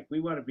where they're like, we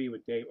want to be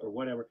with Dave or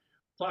whatever,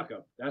 fuck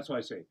them. That's what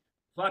I say.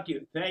 Fuck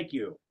you. Thank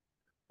you.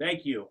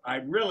 Thank you. I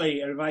really,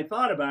 and if I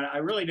thought about it, I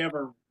really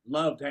never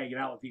loved hanging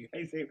out with you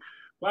guys.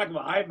 Fuck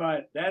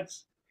them.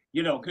 That's,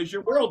 because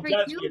your world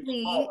does get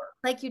smaller.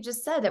 Like you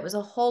just said, it was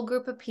a whole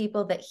group of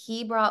people that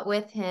he brought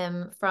with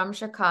him from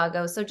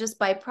Chicago. So just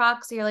by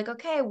proxy, you're like,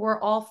 okay, we're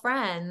all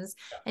friends.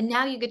 Yeah. And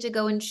now you get to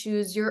go and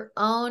choose your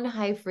own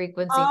high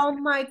frequency. Oh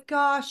my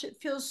gosh, it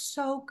feels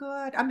so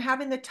good. I'm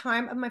having the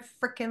time of my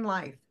freaking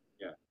life.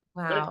 Yeah.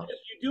 Wow. But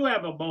you do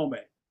have a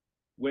moment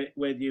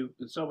when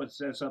someone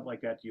says something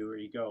like that to you, or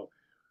you go,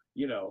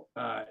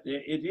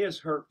 it is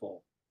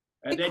hurtful.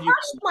 And then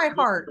crushed my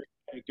heart.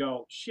 And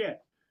go, shit.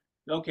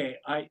 Okay,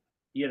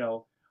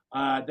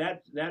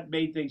 that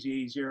made things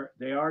easier.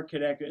 They are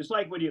connected. It's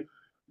like when you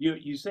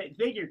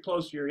think you're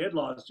close to your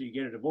in-laws till you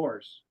get a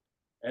divorce,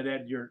 and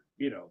then you're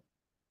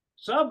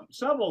some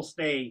will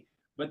stay,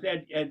 but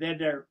then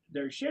they're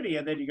shitty,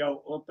 and then you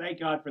go, well,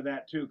 thank God for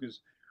that too, because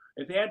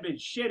if they had been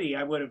shitty,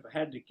 I would have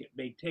had to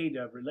maintain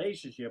a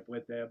relationship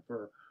with them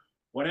for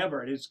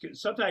whatever. And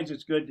sometimes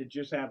it's good to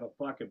just have a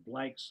fucking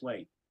blank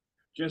slate,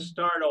 just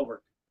start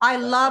over. I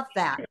love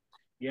that.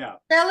 Yeah.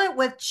 Fill it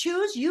with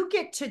choose. You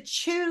get to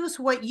choose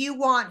what you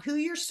want, who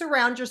you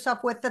surround yourself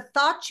with, the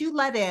thoughts you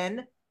let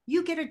in.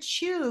 You get to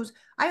choose.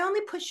 I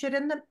only put shit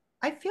in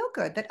I feel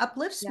good, that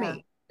uplifts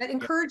me, that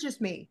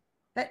encourages me.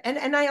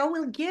 And I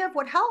only give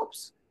what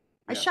helps.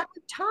 I shut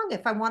my tongue.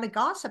 If I want to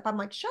gossip, I'm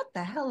like, shut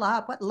the hell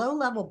up. What low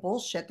level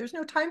bullshit. There's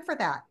no time for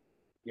that.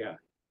 Yeah.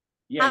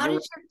 Yeah, how did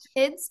your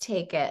kids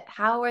take it?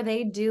 How are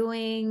they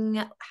doing?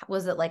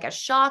 Was it like a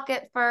shock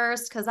at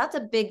first? Because that's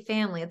a big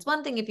family. It's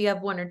one thing if you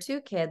have one or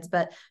two kids,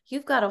 but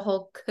you've got a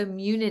whole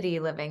community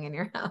living in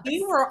your house.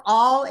 We were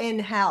all in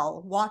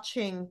hell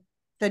watching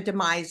the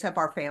demise of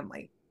our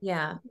family.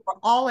 Yeah. We were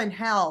all in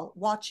hell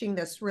watching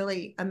this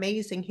really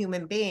amazing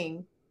human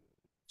being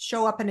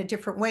show up in a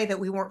different way that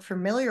we weren't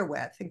familiar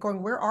with and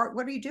going, what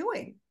are you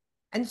doing?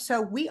 And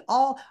so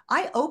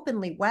I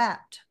openly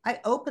wept. I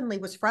openly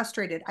was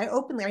frustrated. I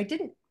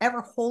didn't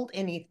ever hold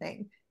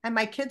anything. And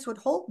my kids would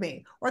hold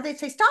me, or they'd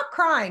say, stop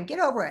crying, get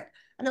over it.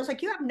 And I was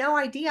like, you have no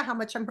idea how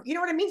much you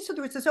know what I mean? So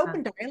there was this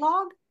open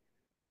dialogue,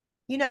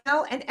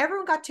 and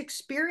everyone got to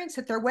experience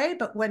it their way.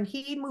 But when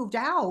he moved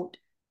out,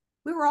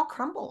 we were all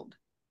crumbled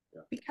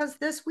because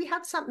we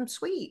had something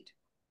sweet.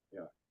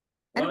 Yeah.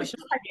 And well, it was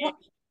just like,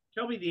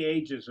 tell me the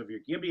ages of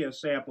give me a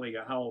sampling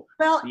of how.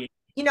 Well,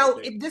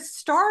 this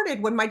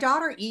started when my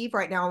daughter Eve,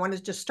 right now, I want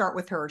to just start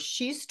with her.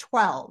 She's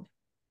 12.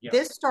 Yeah.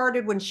 This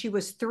started when she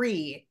was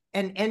 3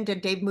 and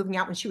ended Dave moving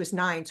out when she was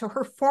 9. So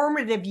her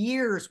formative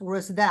years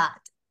was that.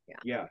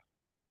 Yeah.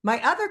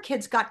 My other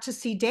kids got to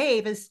see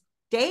Dave as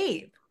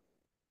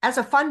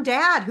a fun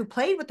dad who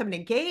played with them and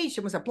engaged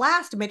and was a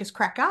blast and made us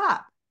crack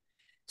up.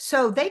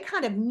 So they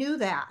kind of knew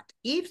that.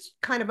 Eve's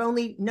kind of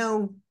only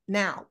known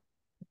now.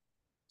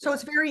 So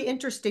it's very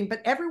interesting,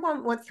 but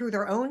everyone went through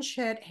their own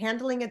shit,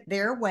 handling it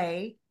their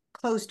way,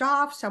 closed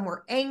off. Some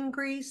were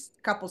angry,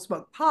 a couple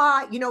smoked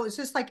pot. It's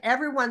just like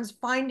everyone's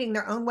finding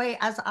their own way,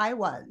 as I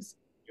was.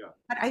 Yeah.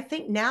 But I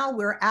think now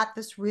we're at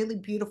this really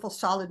beautiful,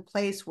 solid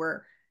place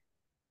where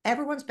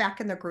everyone's back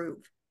in the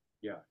groove.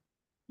 Yeah.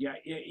 Yeah.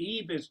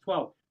 Eve is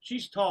 12.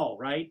 She's tall,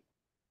 right?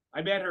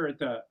 I met her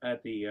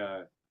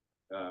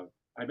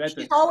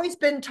She's always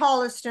been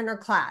tallest in her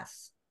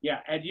class. Yeah.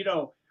 And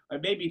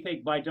it made me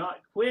think my daughter,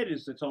 Quinn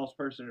is the tallest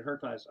person in her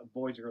class of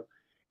boys and girls.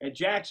 And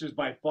Jax is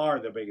by far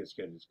the biggest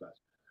kid in his class.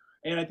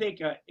 And I think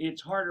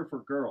it's harder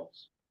for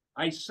girls.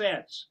 I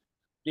sense,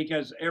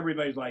 because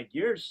everybody's like,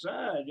 your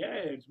son, yeah,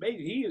 it's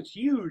amazing. He is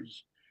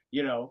huge,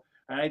 And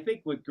I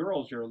think with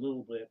girls, you're a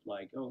little bit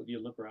like, oh,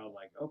 you look around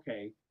like,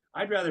 okay,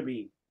 I'd rather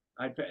be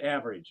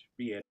average,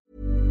 be it.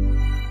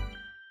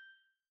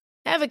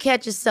 Ever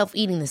catch yourself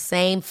eating the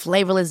same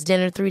flavorless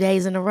dinner 3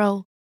 days in a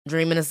row?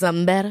 Dreaming of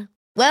something better?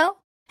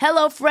 Well,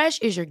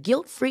 HelloFresh is your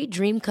guilt-free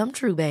dream come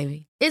true,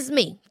 baby. It's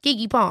me,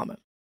 Keke Palmer.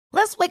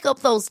 Let's wake up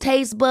those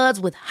taste buds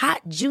with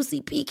hot, juicy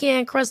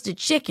pecan-crusted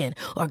chicken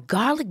or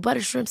garlic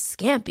butter shrimp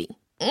scampi.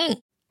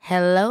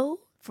 Hello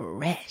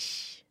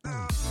Fresh.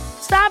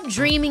 Stop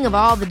dreaming of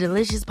all the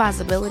delicious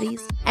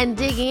possibilities and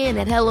dig in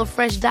at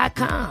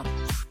HelloFresh.com.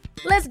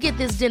 Let's get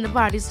this dinner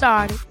party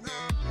started.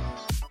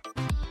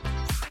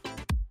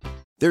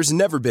 There's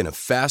never been a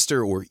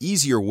faster or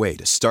easier way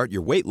to start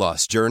your weight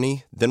loss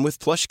journey than with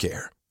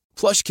PlushCare.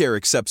 PlushCare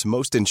accepts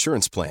most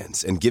insurance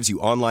plans and gives you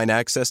online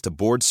access to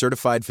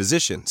board-certified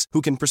physicians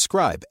who can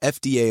prescribe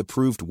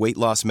FDA-approved weight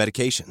loss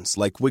medications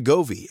like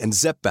Wegovy and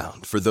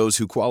Zepbound for those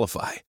who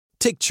qualify.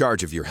 Take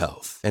charge of your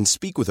health and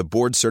speak with a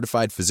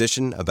board-certified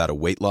physician about a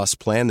weight loss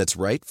plan that's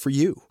right for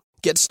you.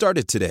 Get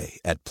started today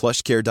at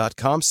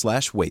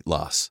plushcare.com/weight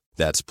loss.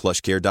 That's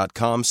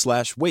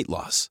plushcare.com/weight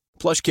loss.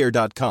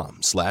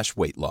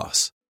 plushcare.com/weight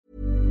loss.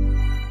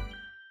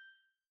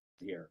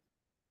 Here.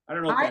 I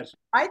don't know if that's...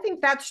 I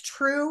think that's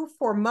true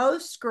for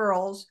most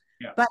girls,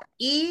 Yeah. but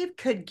Eve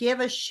could give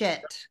a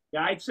shit.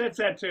 Yeah, I sense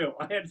that too.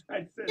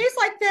 She's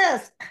like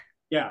this.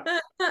 Yeah.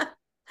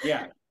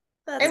 Yeah.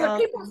 And when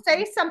people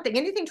say something,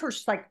 anything to her,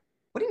 she's like,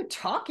 what are you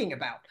talking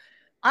about?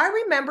 I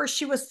remember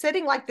she was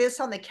sitting like this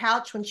on the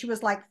couch when she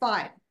was like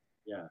 5.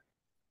 Yeah.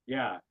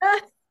 Yeah.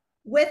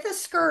 With a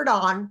skirt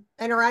on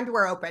and her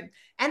underwear open.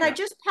 And Yeah. I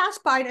just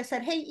passed by and I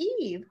said, hey,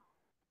 Eve,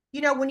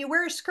 when you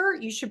wear a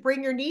skirt, you should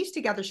bring your knees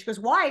together. She goes,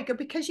 why? I go,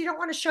 because you don't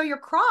want to show your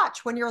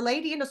crotch when you're a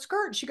lady in a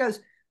skirt. She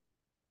goes,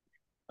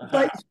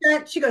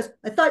 she goes,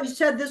 I thought you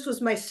said this was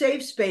my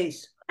safe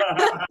space.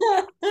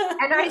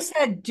 And I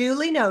said,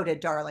 duly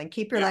noted, darling.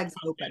 Keep your legs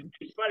open.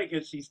 It's funny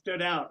because she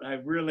stood out. I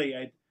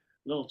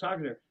little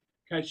talking to her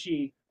because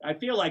I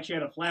feel like she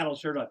had a flannel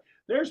shirt on.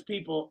 There's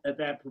people at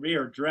that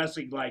premiere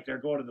dressing like they're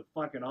going to the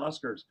fucking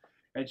Oscars,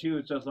 and she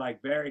was just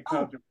like very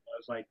comfortable. I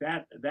was like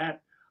that.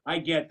 I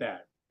get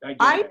that.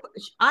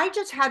 I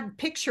just had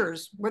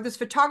pictures where this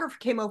photographer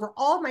came over.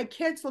 All my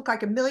kids look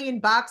like $1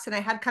 million, and I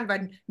had kind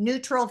of a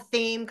neutral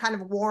theme, kind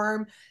of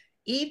warm.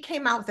 Eve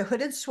came out with a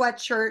hooded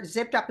sweatshirt,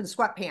 zipped up in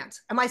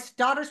sweatpants. And my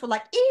daughters were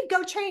like, Eve,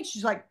 go change.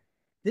 She's like,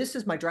 this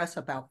is my dress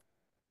up outfit.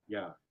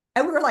 Yeah.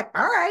 And we were like,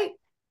 all right,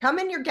 come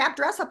in your Gap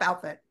dress up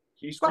outfit.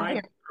 She's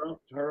fighting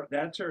her.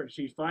 That's her.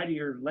 She's fighting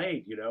her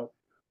leg,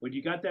 When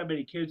you got that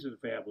many kids in the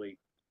family,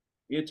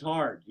 it's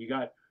hard. You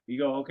go,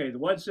 okay, the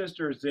one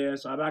sister is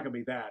this. I'm not going to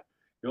be that.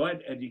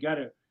 And you got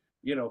to,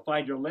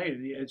 find your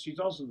lane. And she's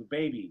also the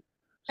baby.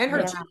 And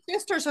her 2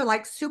 sisters are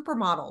like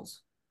supermodels.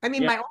 I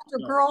mean, my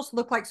older girls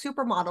look like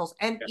supermodels,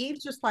 and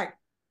Eve's just like,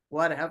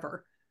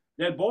 whatever.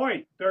 That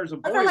boy, there's a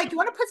boy. And they're like, do you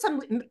want to put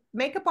some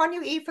makeup on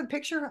you, Eve, for the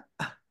picture?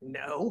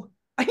 No.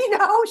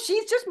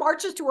 She just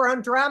marches to her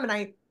own drum, and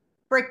I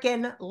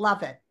freaking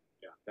love it.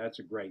 Yeah, that's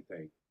a great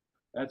thing.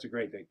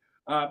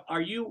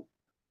 Are you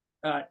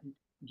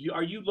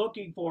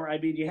looking for,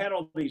 you had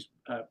all these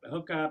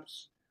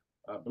hookups,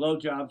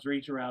 blowjobs,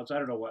 reach arounds. I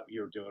don't know what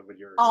you're doing with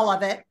your... All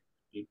of it.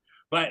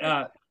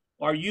 But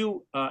are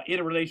you in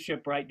a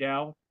relationship right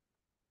now?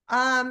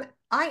 I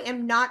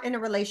am not in a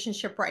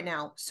relationship right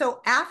now.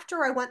 So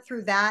after I went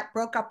through that,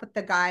 broke up with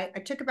the guy, I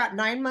took about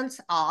 9 months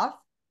off.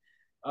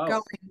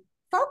 Going,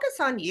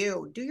 focus on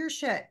you, do your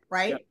shit,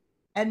 right? Yeah.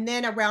 And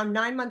then around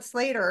 9 months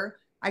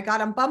later, I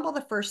got on Bumble the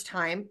first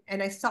time,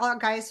 and I saw a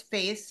guy's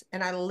face,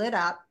 and I lit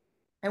up,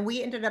 and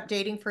we ended up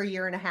dating for 1.5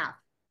 years.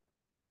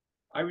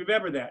 I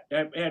remember that.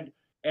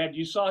 And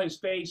you saw his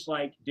face,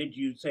 like, did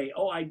you say,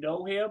 oh, I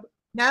know him?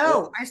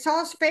 No, I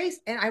saw his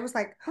face, and I was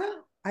like,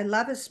 oh, I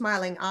love his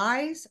smiling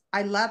eyes.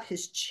 I love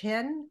his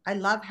chin. I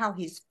love how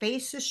his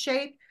face is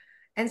shaped.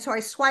 And so I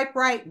swiped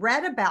right,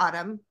 read about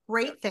him,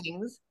 great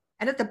things.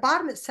 And at the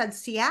bottom, it said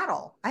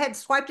Seattle. I had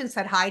swiped and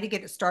said hi to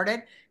get it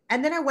started.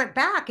 And then I went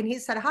back and he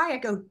said, hi. I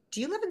go,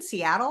 do you live in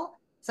Seattle?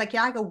 It's like,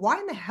 yeah. I go, why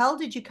in the hell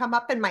did you come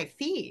up in my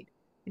feed?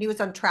 And he was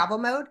on travel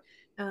mode.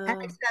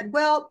 And I said,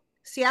 well,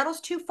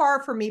 Seattle's too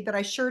far for me, but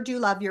I sure do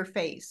love your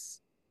face.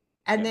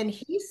 And then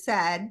he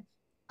said,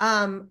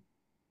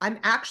 I'm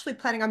actually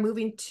planning on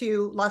moving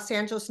to Los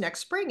Angeles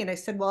next spring. And I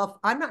said, well, if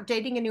I'm not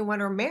dating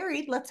anyone or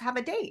married, let's have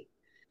a date.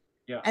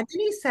 Yeah. And then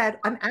he said,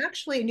 I'm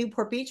actually in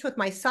Newport Beach with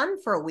my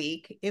son for a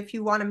week if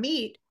you want to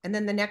meet. And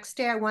then the next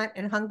day I went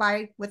and hung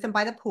with him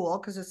by the pool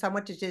because his son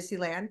went to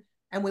Disneyland.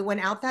 And we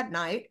went out that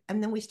night.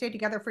 And then we stayed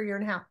together for a year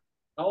and a half.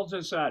 How old's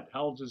his son?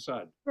 How old's his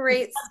son?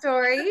 Great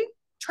story.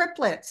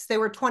 Triplets. They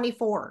were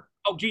 24.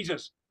 Oh,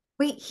 Jesus.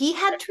 Wait, he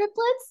had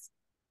triplets?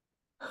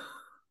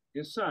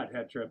 His son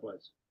had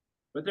triplets,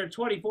 but they're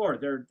 24.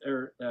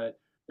 They're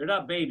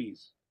not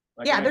babies.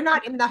 Like Yeah, they're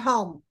not in the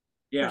home.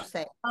 Yeah. Per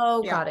se.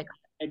 Oh, Yeah. got it.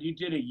 And you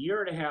did a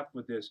year and a half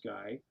with this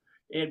guy.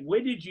 And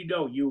when did you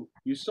know? You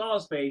saw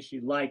his face,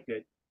 you liked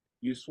it,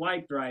 you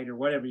swiped right or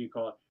whatever you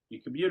call it,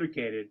 you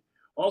communicated.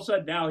 All of a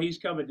sudden now he's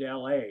coming to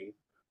LA,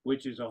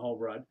 which is a home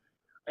run.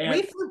 And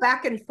We flew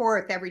back and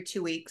forth every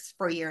 2 weeks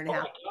for a year and a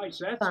half. my gosh,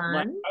 that's Fun.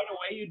 like right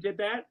away you did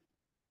that?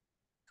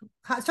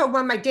 So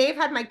when my Dave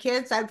had my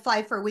kids, I'd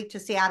fly for a week to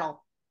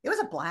Seattle. It was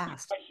a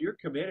blast. Gosh, you're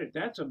committed.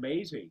 That's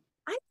amazing.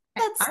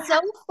 That's so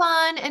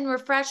fun and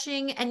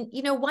refreshing. And,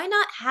 why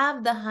not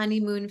have the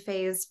honeymoon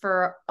phase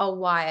for a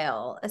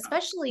while,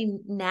 especially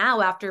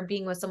now after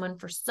being with someone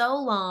for so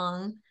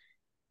long?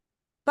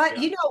 But,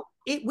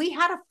 we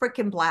had a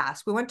freaking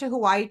blast. We went to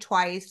Hawaii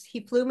twice.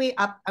 He flew me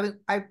up.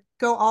 I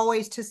go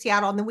always to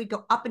Seattle, and then we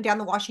go up and down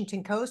the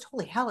Washington coast.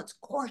 Holy hell, it's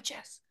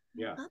gorgeous.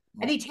 Yeah.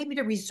 And he'd take me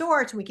to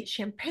resorts, and we get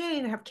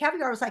champagne and have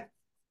caviar. I was like,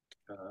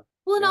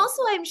 Well, and Yeah.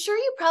 also I'm sure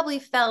you probably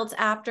felt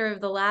after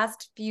the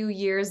last few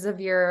years of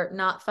your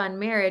not fun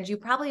marriage, you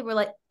probably were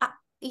like,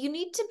 you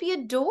need to be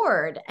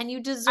adored and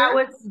you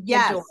deserve to be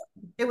yes, adored.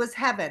 it was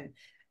heaven.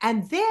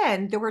 And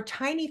then there were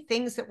tiny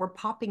things that were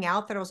popping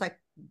out that I was like,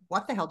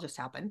 what the hell just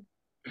happened?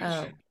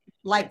 Oh,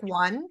 Like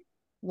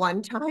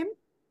one time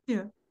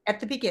at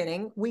the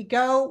beginning, we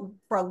go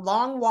for a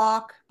long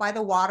walk by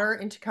the water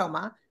in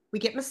Tacoma. We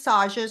get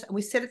massages and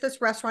we sit at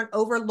this restaurant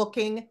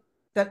overlooking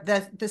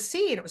the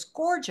sea, and it was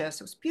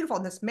gorgeous. It was beautiful.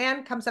 And this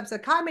man comes up and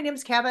said, hi, my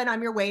name's Kevin.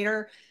 I'm your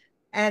waiter.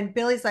 And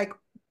Billy's like,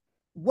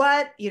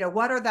 what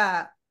are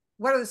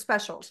the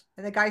specials?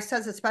 And the guy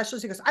says the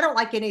specials. He goes, I don't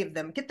like any of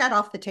them. Get that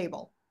off the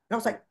table. And I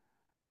was like,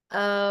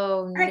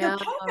 oh I no.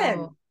 go,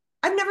 Kevin,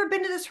 I've never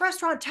been to this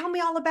restaurant. Tell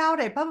me all about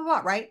it. Blah, blah, blah.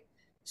 Right.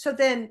 So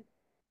then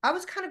I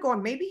was kind of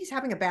going, maybe he's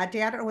having a bad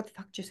day. I don't know what the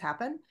fuck just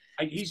happened.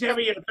 He's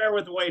having an affair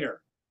with the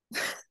waiter.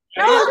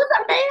 No, it's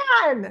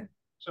a man.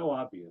 So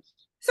obvious.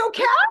 So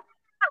Kevin.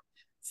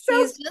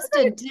 He's just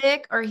a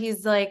dick, or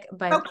he's like,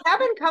 So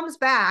Kevin comes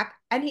back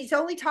and he's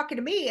only talking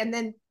to me. And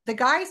then the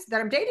guy that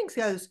I'm dating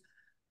goes,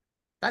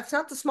 that's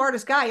not the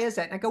smartest guy, is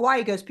it? And I go, why?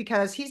 He goes,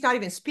 because he's not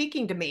even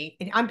speaking to me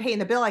and I'm paying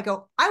the bill. I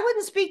go, I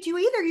wouldn't speak to you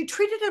either. You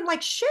treated him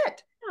like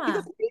shit. He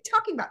goes, what are you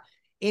talking about?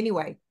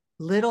 Anyway,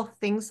 little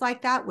things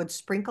like that would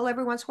sprinkle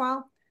every once in a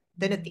while.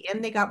 Then at the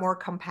end, they got more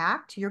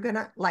compact. You're going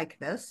to like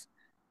this.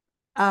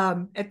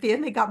 At the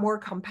end, they got more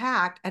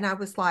compact. And I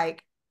was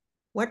like,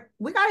 what?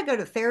 We got to go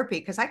to therapy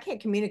because I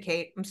can't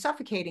communicate. I'm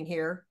suffocating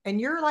here. And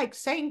you're like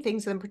saying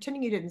things and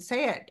pretending you didn't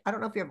say it. I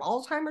don't know if you have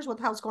Alzheimer's. What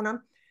the hell's going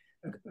on?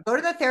 Go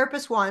to the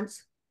therapist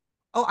once.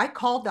 Oh, I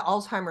called the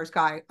Alzheimer's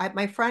guy.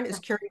 My friend is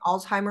curing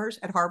Alzheimer's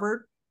at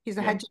Harvard. He's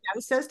a head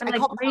geneticist. I'm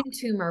like, brain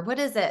tumor. What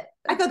is it?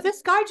 I go,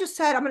 this guy just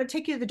said, I'm going to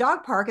take you to the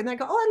dog park. And then I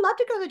go, oh, I'd love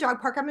to go to the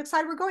dog park. I'm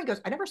excited we're going. He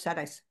goes, I never said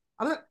I was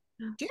like,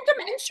 do you have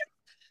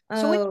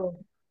dementia? So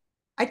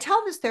I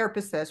tell this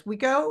therapist this. We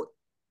go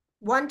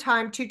one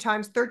time, two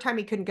times, third time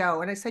he couldn't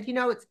go. And I said,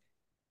 it's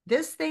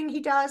this thing he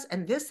does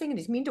and this thing, and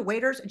he's mean to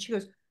waiters. And she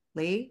goes,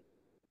 Leigh,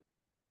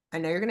 I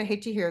know you're going to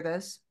hate to hear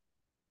this.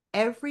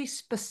 Every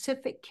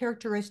specific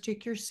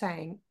characteristic you're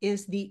saying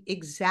is the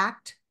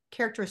exact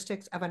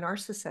characteristics of a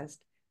narcissist.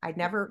 I'd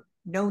never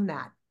known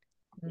that.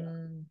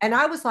 And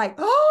I was like,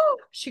 oh,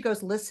 she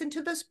goes, listen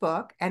to this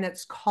book. And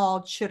it's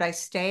called Should I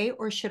Stay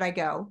or Should I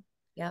Go?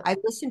 Yep. I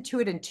listened to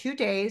it in 2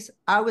 days.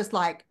 I was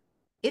like,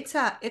 it's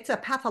a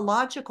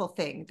pathological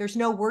thing. There's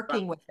no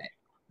working with it.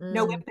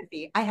 No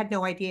empathy. I had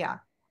no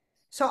idea.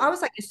 So I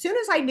was like, as soon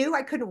as I knew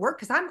I couldn't work,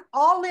 because I'm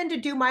all in to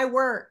do my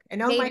work.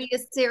 And maybe a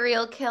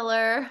serial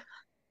killer.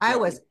 I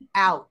was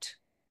out.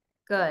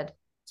 Good.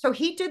 So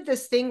he did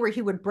this thing where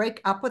he would break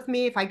up with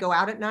me if I go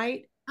out at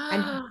night.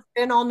 And he'd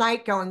spend all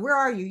night going, where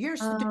are you? You're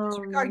so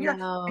disregard.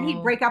 No. And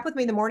he'd break up with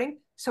me in the morning.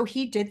 So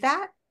he did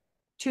that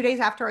 2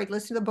 days after I'd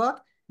listened to the book.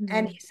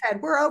 And he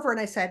said, we're over. And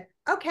I said,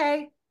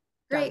 okay.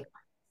 Great. Done.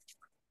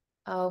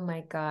 Oh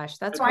my gosh.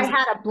 That's So I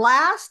had a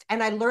blast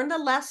and I learned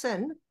a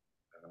lesson.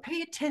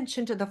 Pay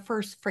attention to the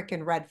first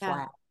freaking red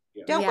flag.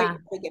 Don't wait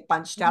until they get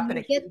bunched up.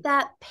 You get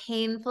that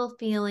painful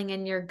feeling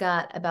in your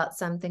gut about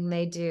something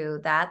they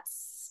do.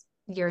 That's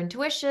your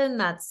intuition.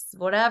 That's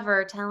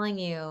whatever telling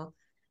you.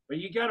 But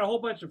you got a whole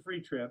bunch of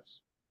free trips.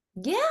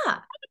 Yeah.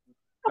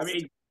 I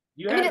mean,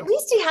 at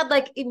least he had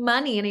like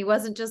money and he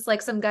wasn't just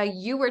like some guy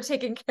you were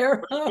taking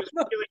care of.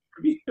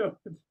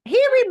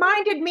 He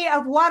reminded me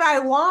of what I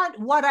want,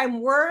 what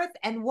I'm worth,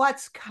 and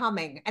what's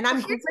coming. And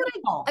I'm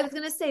grateful. I was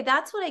going to say,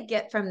 that's what I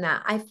get from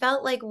that. I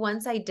felt like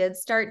once I did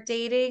start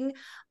dating,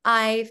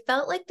 I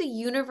felt like the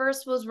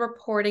universe was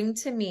reporting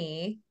to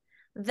me,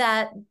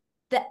 that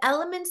the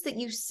elements that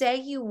you say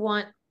you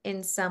want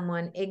in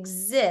someone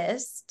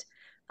exist.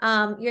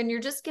 And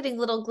you're just getting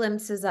little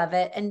glimpses of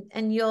it,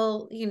 and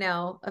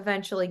you'll,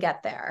 eventually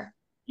get there.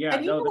 Yeah.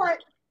 And you know what?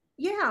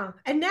 Yeah.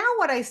 And now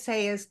what I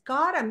say is,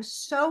 God, I'm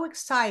so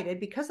excited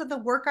because of the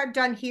work I've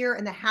done here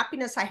and the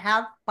happiness I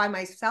have by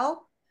myself.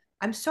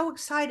 I'm so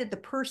excited the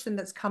person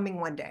that's coming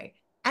one day.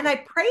 And I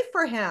pray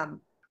for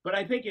him. But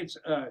I think it's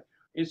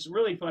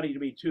really funny to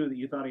me too that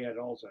you thought he had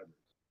Alzheimer's,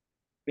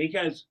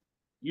 because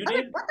you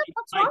didn't What the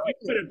fuck's like wrong with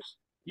you?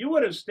 you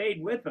would have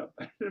stayed with him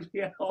if he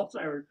had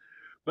Alzheimer's.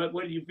 But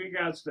when you figure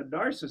out it's the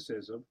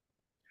narcissism,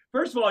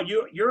 first of all,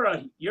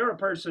 you're a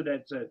person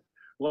that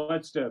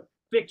wants to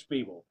fix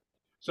people.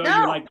 So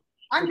you're No, like,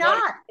 I'm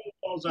not. Yeah,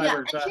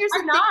 Alzheimer's. and here's the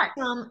I'm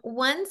thing, not.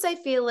 once I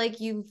feel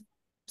like you've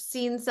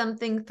seen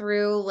something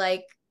through,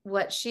 like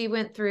what she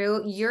went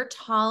through, your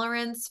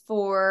tolerance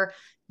for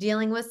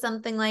dealing with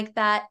something like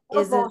that Oh,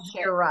 is a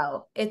bullshit.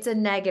 0. It's a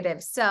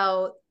negative.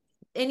 So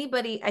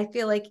anybody, I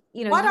feel like,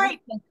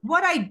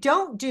 What I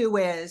don't do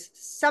is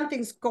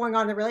something's going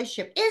on in the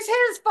relationship is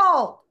his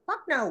fault. Fuck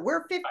no,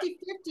 we're 50-50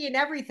 and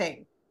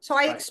everything. So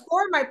I Right.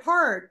 explore my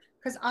part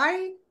because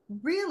I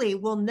really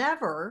will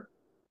never,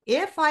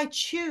 if I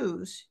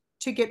choose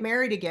to get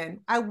married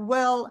again, I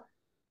will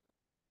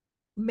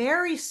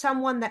marry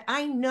someone that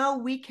I know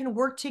we can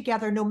work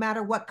together no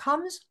matter what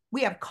comes.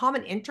 We have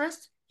common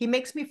interests. He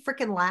makes me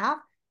freaking laugh.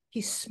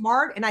 He's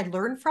smart and I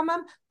learn from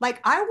him. Like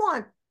I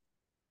want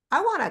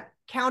a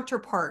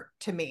counterpart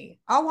to me.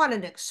 I want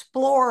an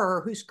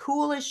explorer who's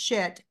cool as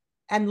shit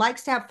and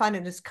likes to have fun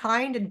and is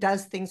kind and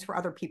does things for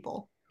other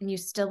people. and you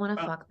still want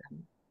to fuck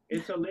them.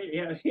 It's a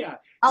yeah.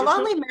 I'll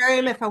only marry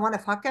him if I want to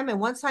fuck him. And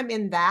once I'm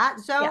in that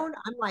zone,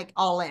 I'm like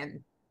all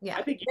in. Yeah.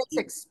 I think Let's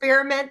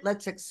experiment.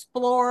 Let's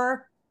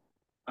explore.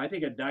 I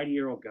think a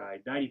 90-year-old guy,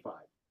 95,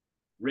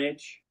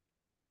 rich,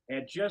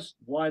 and just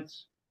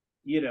wants,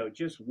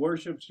 just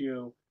worships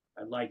you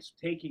and likes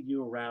taking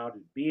you around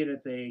and being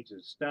at things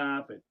and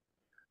stuff,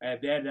 and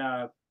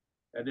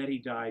then he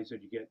dies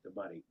and you get the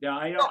money. Now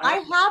I know I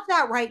have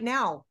that right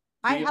now.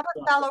 I you- have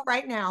a fellow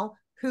right now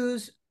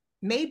who's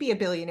maybe a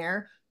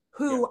billionaire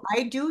who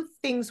I do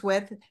things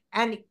with,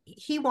 and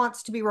he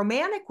wants to be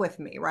romantic with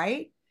me,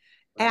 right?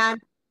 And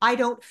I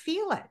don't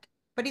feel it.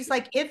 But he's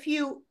like, if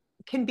you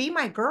can be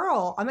my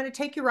girl, I'm going to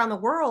take you around the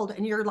world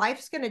and your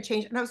life's going to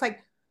change. And I was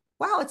like,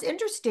 wow, it's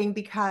interesting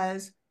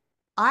because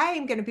I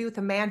am going to be with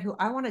a man who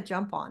I want to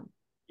jump on.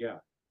 yeah.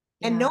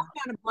 And no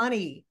amount of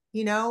money,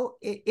 now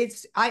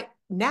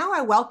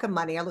I welcome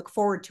money. I look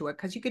forward to it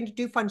because you can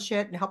do fun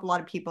shit and help a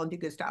lot of people and do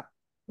good stuff.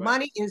 Right.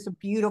 Money is a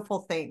beautiful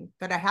thing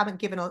that I haven't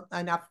given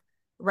enough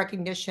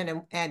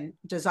recognition and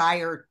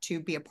desire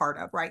to be a part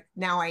of. Right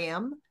now I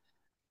am.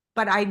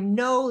 But I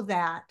know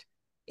that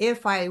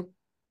if I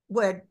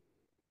would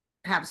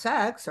have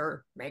sex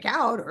or make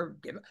out or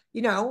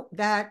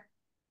that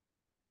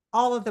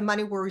all of the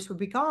money worries would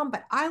be gone.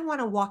 But I want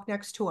to walk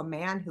next to a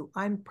man who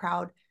I'm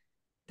proud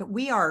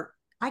that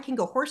I can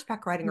go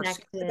horseback riding or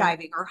scuba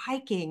diving or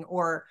hiking,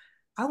 or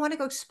I want to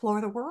go explore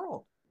the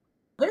world.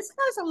 This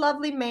guy's a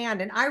lovely man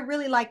and I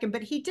really like him.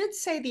 But he did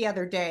say the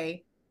other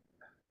day,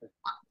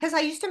 because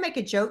I used to make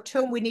a joke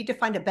to him, we need to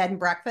find a bed and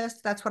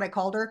breakfast. That's what I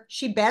called her.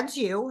 She beds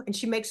you and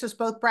she makes us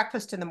both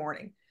breakfast in the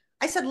morning.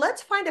 I said,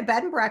 let's find a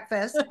bed and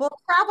breakfast. We'll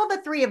travel,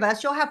 the three of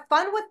us. You'll have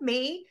fun with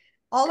me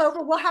all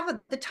over. We'll have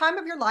the time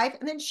of your life.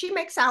 And then she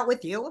makes out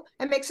with you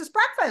and makes us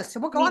breakfast.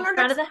 And we'll go on our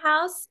front of the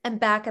house and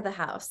back of the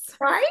house.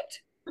 Right?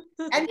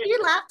 And he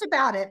laughed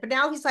about it. But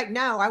now he's like,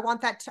 no, I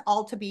want that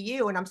all to be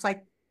you. And I'm just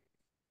like,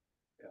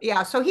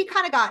 yeah. So he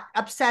kind of got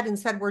upset and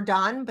said, we're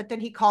done. But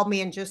then he called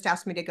me and just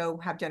asked me to go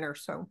have dinner.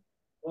 So.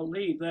 Well,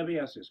 Leigh, let me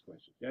ask this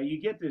question. Now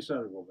you get this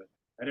other woman,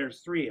 and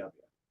there's three of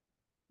you.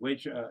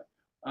 Which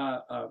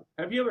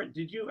have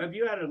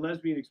you had a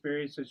lesbian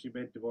experience since you've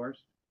been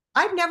divorced?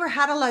 I've never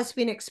had a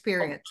lesbian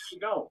experience. Oh,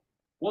 there you go.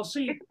 Well,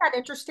 see, isn't that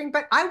interesting?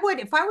 But I would,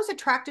 if I was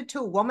attracted to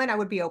a woman, I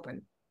would be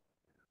open.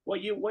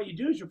 what you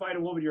do is you find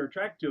a woman you're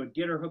attracted to and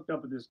get her hooked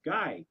up with this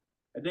guy,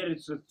 and then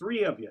it's the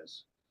three of you,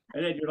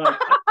 and then you're like,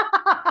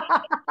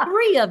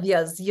 three of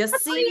yous, you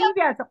see?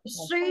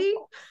 See?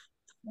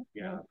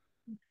 Yeah.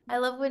 I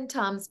love when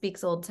Tom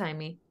speaks old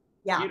timey.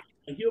 Yeah.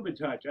 A human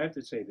touch. I have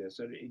to say this,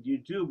 and you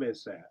do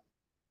miss that.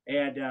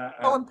 And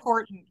so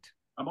important.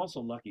 I'm also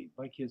lucky.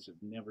 My kids have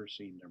never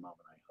seen their mom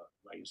and I hug.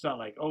 Like it's not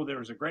like, oh, there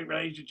was a great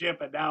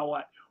relationship, and now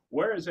what?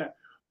 Where is that?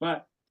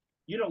 But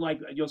like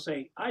you'll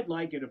say, I'd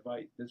like it if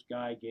this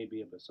guy gave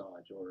me a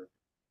massage, or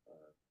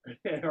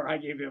or I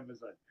gave him a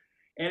massage.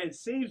 And it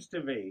seems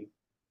to me,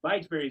 my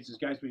experience is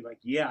guys be like,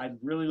 yeah, I'd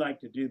really like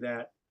to do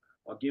that.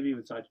 I'll give you a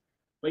massage,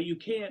 but you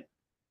can't.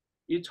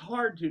 It's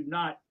hard to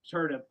not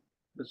turn a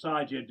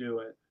massage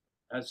into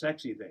a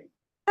sexy thing.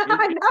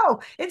 I know.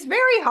 It's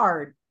very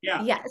hard.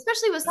 Yeah. Yeah.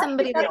 Especially with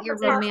somebody that you're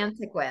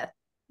romantic with.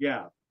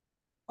 Yeah.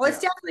 Well, it's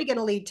definitely going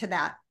to lead to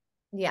that.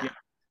 Yeah.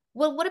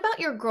 Well, what about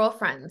your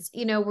girlfriends?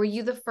 Were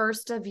you the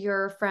first of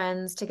your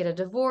friends to get a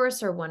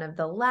divorce or one of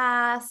the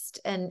last?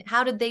 And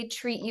how did they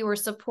treat you or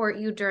support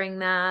you during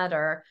that,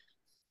 or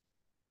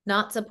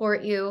not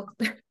support you?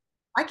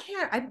 I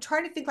can't. I'm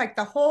trying to think like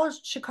the whole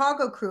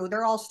Chicago crew,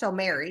 they're all still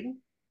married.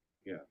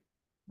 Yeah.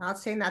 Not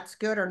saying that's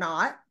good or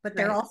not, but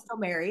they're Right. all still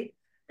married.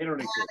 They don't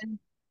exist. And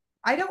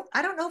I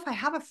don't know if I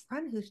have a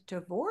friend who's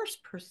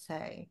divorced per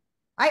se.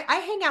 I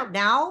hang out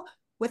now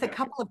with a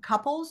couple of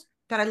couples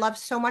that I love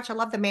so much. I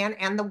love the man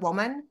and the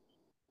woman,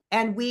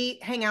 and we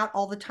hang out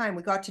all the time.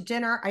 We go out to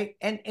dinner.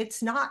 And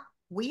it's not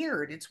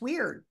weird. It's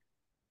weird.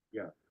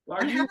 Yeah. Well,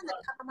 I'm are you? having the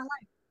time of my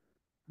life.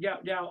 Yeah.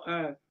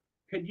 Now,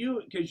 could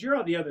you? Because you're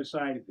on the other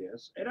side of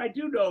this, and I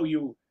do know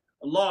you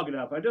long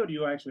enough. I know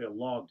you actually a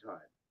long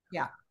time.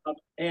 Yeah.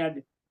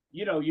 And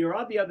you're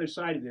on the other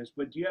side of this,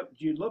 but do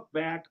you look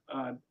back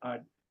on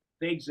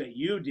things that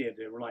you did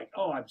that were like,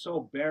 oh, I'm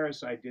so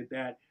embarrassed I did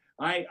that.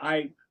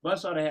 I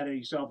must not have had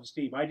any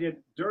self-esteem. I did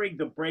during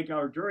the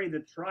breakout or during the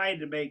trying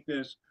to make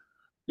this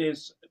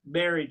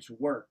marriage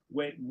work,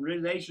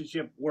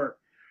 relationship work,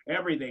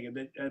 everything,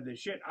 and the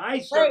shit. I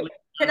certainly.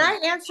 Wait, can I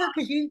answer?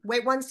 Because you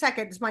wait 1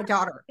 second. It's my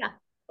daughter. Yeah.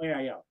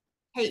 Yeah.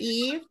 Hey,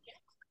 Eve.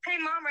 Hey,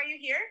 Mom, are you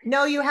here?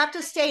 No, you have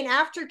to stay in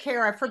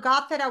aftercare. I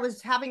forgot that I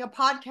was having a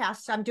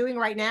podcast I'm doing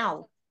right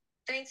now.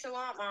 Thanks a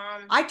lot,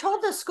 Mom. I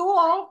told the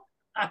school.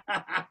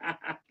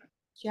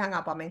 She hung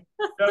up on me.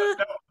 No.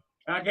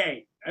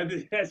 Okay.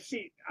 Everything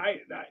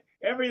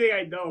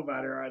I know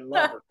about her, I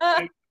love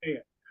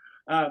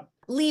her.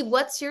 Leigh,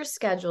 what's your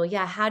schedule?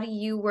 Yeah, how do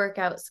you work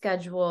out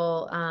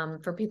schedule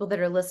for people that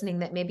are listening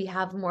that maybe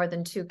have more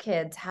than 2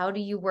 kids? How do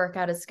you work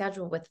out a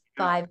schedule with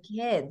 5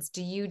 kids?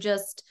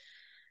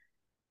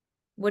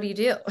 What do you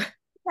do? What does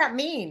that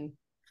mean?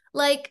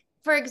 Like,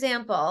 for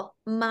example,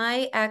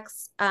 my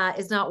ex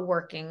is not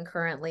working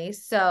currently,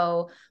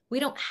 so we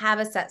don't have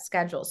a set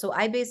schedule. So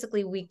I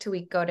basically week to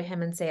week go to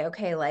him and say,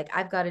 okay, like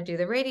I've got to do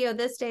the radio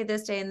this day, and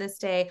this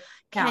day.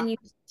 Can you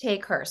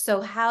take her?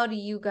 So how do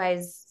you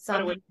guys? By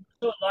the way,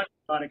 so lucky,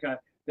 Monica.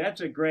 That's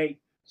a great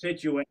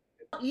situation.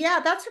 Yeah,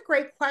 that's a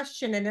great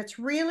question. And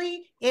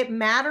it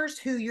matters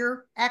who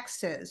your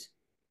ex is.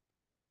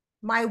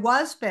 My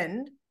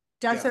Wasband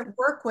doesn't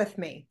work with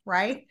me,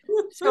 right?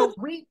 So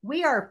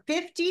we are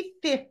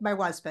 50-50, my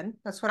Wasband.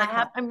 That's what I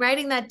call it. I'm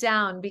writing that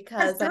down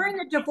because during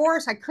the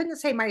divorce, I couldn't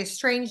say my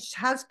estranged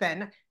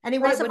husband, and he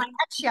wasn't my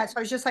ex yet. So I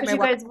was just like, my you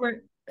guys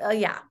weren't,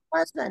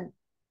 husband.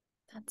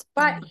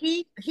 But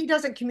he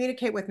doesn't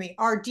communicate with me.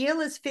 Our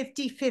deal is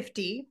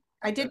 50-50.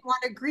 I didn't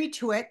want to agree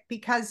to it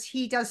because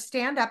he does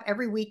stand up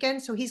every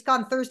weekend. So he's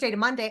gone Thursday to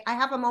Monday. I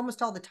have him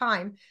almost all the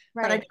time,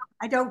 but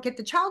I don't get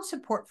the child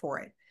support for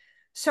it.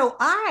 So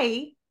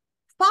I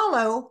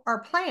follow our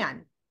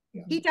plan.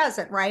 He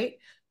doesn't, right?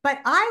 But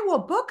I will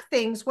book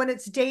things when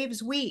it's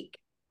Dave's week.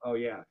 Oh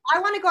yeah. I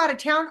want to go out of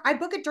town. I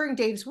book it during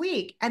Dave's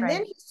week. And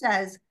then he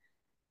says,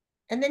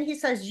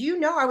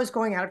 I was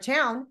going out of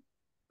town.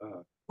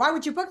 Why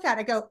would you book that?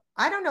 I go,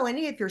 I don't know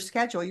any of your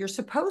schedule. You're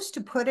supposed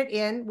to put it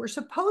in. We're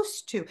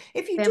supposed to.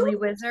 If you Family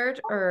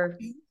Wizard or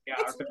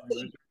it's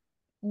Wizard.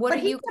 What but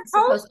are you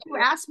supposed to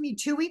ask me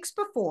 2 weeks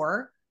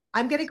before?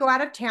 I'm going to go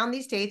out of town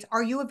these dates.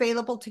 Are you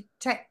available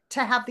to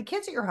have the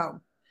kids at your home?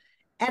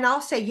 And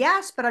I'll say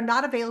yes, but I'm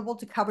not available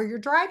to cover your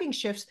driving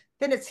shifts.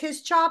 Then it's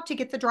his job to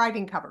get the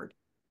driving covered.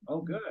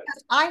 Oh, good.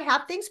 Because I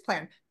have things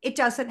planned. It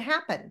doesn't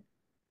happen.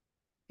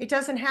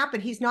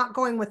 He's not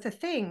going with the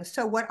thing.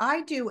 So what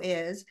I do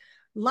is,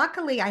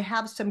 luckily, I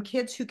have some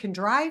kids who can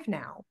drive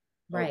now.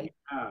 Right.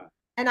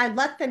 And I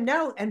let them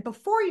know. And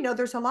before,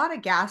 there's a lot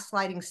of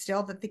gaslighting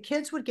still that the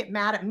kids would get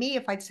mad at me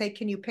if I'd say,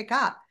 can you pick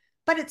up?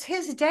 But it's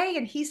his day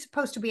and he's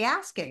supposed to be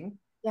asking.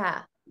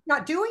 Yeah.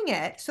 Not doing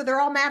it. So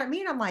they're all mad at me.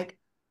 And I'm like,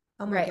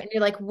 oh my God. And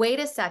you're like, wait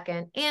a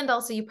second. And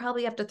also you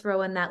probably have to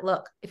throw in that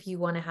look. If you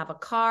want to have a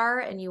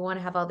car and you want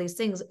to have all these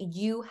things,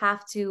 you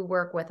have to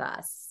work with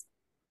us.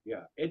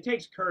 Yeah. It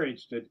takes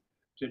courage to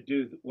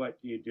do what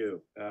you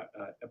do.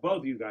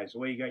 Both of you guys, the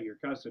way you got your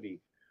custody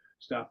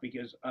stuff,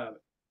 because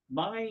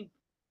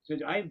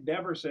since I've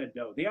never said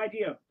no. The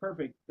idea of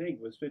perfect thing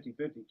was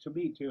 50-50 to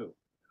me too.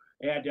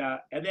 And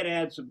then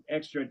add some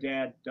extra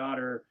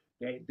dad-daughter,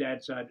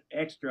 dad-son,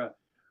 extra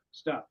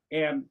stuff.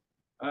 And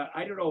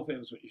I don't know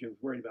if she was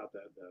worried about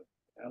the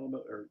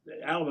alimony, or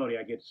the alimony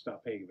I get to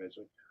stop paying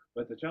eventually.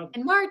 But the child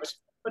in March.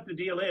 What the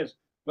deal is.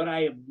 But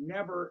I have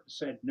never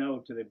said no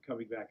to them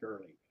coming back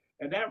early.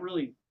 And that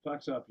really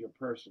fucks up your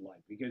personal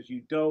life because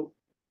you don't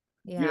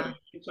you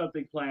get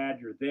something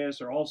planned, you're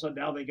this, or all of a sudden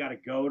now they got to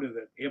go to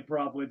the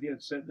improv with you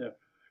and sit there.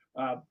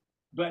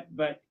 But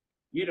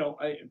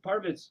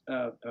part of it's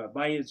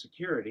my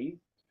insecurity.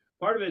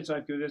 Part of it's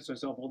I've convinced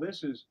myself, well,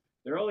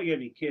 they're only going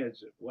to be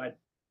kids at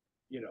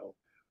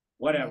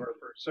whatever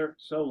for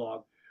so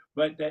long.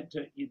 But that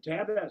to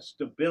have that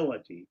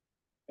stability,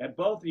 and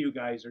both of you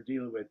guys are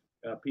dealing with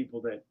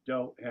people that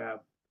don't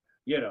have,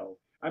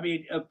 I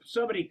mean,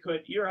 somebody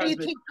could, your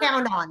husband. You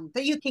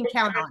can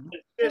count on.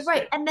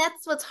 Right. And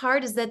that's what's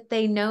hard is that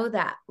they know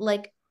that.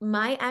 Like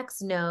my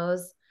ex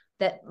knows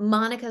that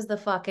Monica's the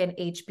fucking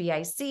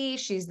HBIC.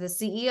 She's the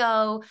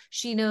CEO.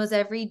 She knows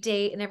every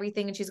date and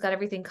everything, and she's got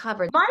everything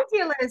covered. My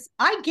deal is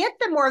I get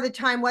them more of the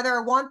time, whether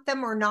I want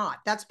them or not.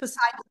 That's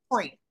beside the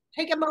point.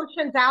 Take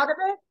emotions out of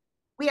it.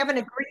 We have an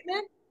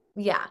agreement.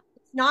 Yeah.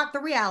 not the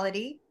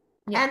reality.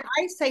 Yeah. And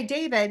I say,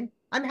 David,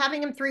 I'm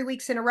having him 3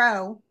 weeks in a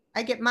row.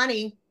 I get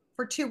money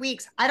for 2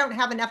 weeks. I don't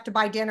have enough to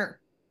buy dinner.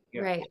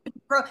 Yeah.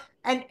 Right.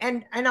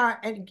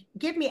 And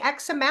give me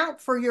X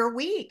amount for your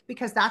week,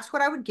 because that's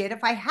what I would get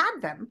if I had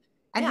them.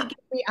 And he Yeah.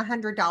 gives me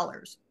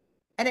 $100,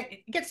 and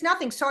it gets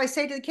nothing. So I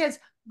say to the kids,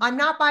 I'm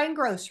not buying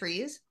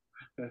groceries.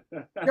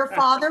 Your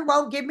father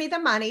won't give me the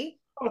money.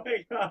 Oh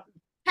my God.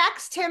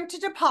 Text him to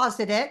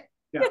deposit it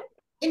Yeah.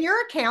 in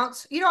your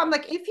accounts. I'm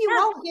like, if you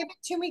won't give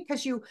it to me,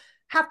 because you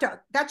have to,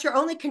 that's your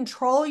only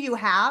control you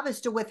have,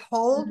 is to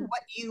withhold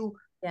what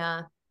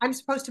Yeah. I'm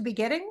supposed to be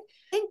getting.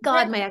 Thank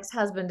God my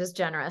ex-husband is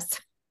generous.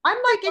 I'm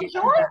like,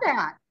 enjoy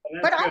that.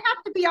 But I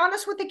have to be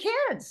honest with the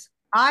kids.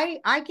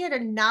 I get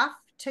enough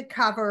to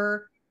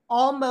cover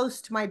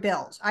almost my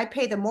bills. I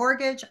pay the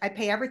mortgage, I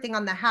pay everything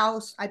on the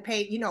house, I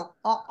pay,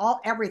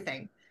 all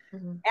everything.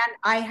 And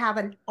I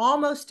have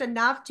almost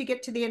enough to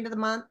get to the end of the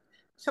month.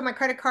 So my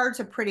credit cards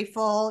are pretty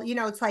full.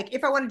 It's like,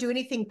 if I want to do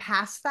anything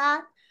past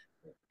that,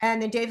 and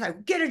then Dave's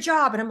like, get a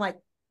job. And I'm like,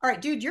 all right,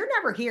 dude, you're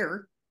never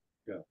here.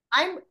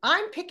 Yeah.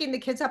 I'm picking the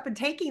kids up and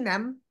taking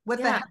them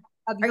with the help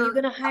of Are you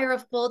going to hire a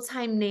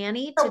full-time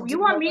nanny to So you do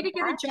want all me of to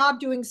get a that? job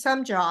doing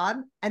some job,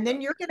 and then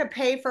you're going to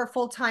pay for a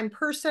full-time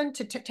person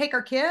to take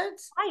our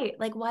kids? Right.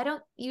 Like, why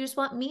don't you just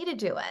want me to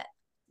do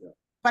it?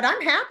 But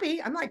I'm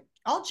happy. I'm like,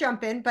 I'll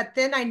jump in, but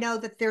then I know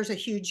that there's a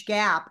huge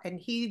gap, and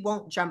he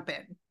won't jump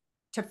in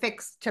to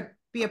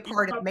be a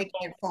part of making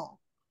it full.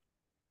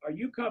 Are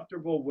you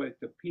comfortable with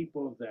the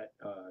people that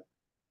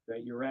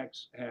your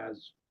ex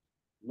has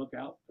look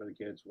out for the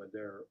kids when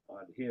they're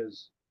on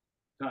his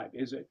time?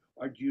 Is it,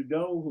 or do you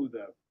know who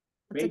the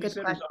That's a good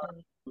babysitters question. are,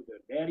 who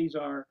the nannies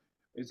are?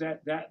 Is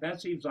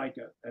that seems like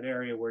an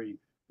area where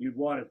you'd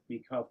want to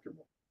be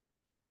comfortable?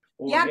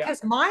 Or, Yeah,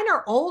 because mine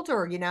are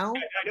older, I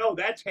know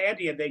that's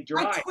handy, and they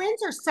My drive.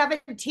 twins are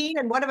 17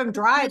 and one of them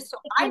drives, so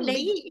I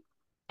leave.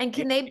 And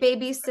can they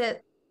babysit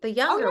the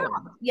younger yeah.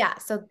 ones? Yeah.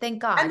 So thank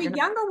God. And the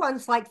younger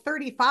one's like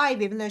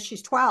 35, even though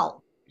she's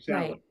 12.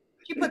 Right.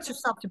 She puts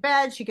herself to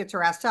bed, she gets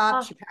her ass up,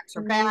 Oh, she packs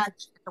her amazing. bag,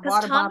 she gets her Because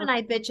water Tom bottle. and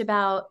I bitch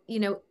about,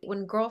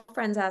 when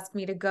girlfriends ask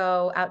me to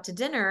go out to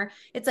dinner,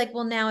 it's like,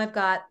 well, now I've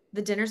got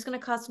the dinner's going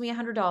to cost me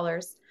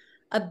 $100.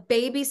 A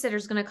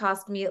babysitter's going to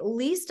cost me at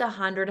least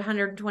 $100,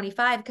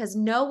 $125, because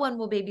no one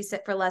will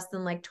babysit for less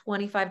than like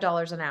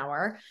 $25 an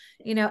hour.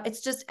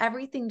 It's just,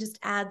 everything just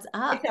adds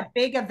up. It's a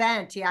big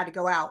event. You had to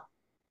go out.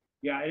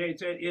 Yeah, and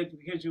it's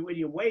because when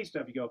you weigh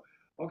stuff, you go,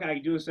 okay, I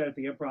can do a set at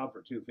the Improv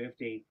for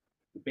 $250.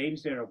 The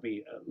babysitter will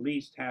be at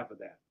least half of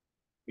that,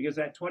 because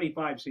that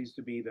 25 seems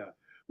to be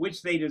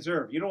which they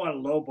deserve. You don't want to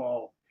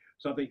lowball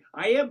something.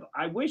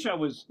 I wish I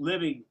was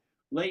living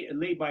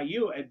late by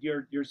you, and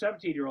your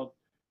 17-year-old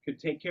could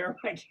take care of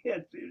my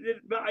kids.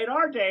 In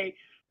our day,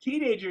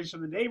 teenagers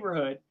from the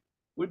neighborhood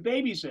would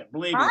babysit.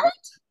 Believe me.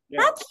 Yeah.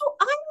 That's how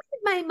I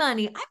made my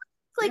money. I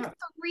was like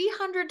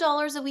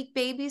 $300 a week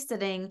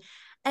babysitting.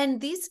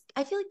 And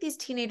I feel like these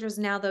teenagers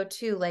now, though,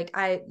 too, like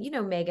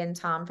Megan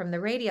Tom from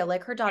the radio,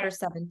 like her daughter's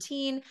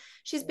 17.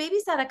 She's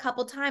babysat a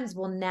couple times.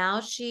 Well,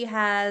 now she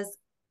has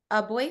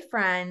a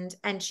boyfriend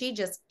and she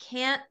just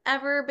can't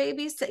ever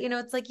babysit.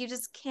 It's like you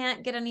just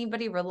can't get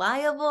anybody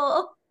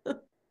reliable.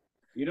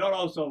 You don't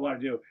also want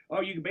to do,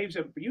 you can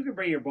babysit, but you can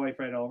bring your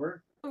boyfriend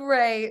over.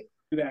 Right.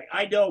 Do that.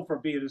 I know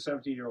from being a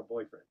 17-year-old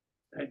boyfriend.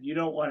 And you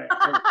don't want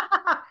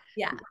to.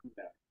 Yeah.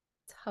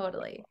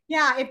 Totally.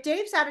 Yeah, if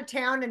Dave's out of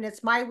town and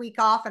it's my week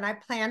off and I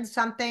plan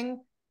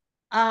something,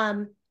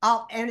 and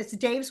it's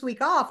Dave's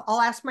week off, I'll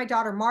ask my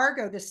daughter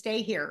Margot to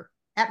stay here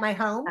at my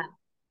home.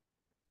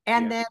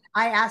 And then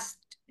I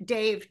asked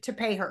Dave to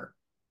pay her.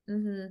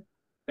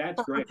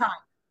 That's great.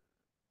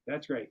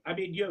 That's great. I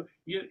mean, you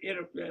in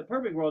a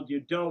perfect world, you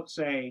don't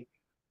say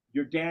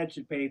your dad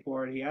should pay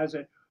for it. He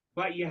hasn't,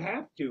 but you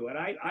have to. And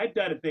I've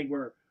done a thing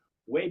where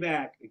way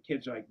back, the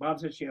kids are like, Mom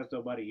says she has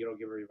no money. You don't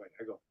give her any money.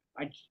 I go,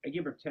 I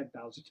give her $10,000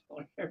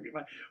 every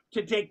month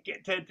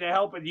to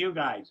help with you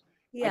guys.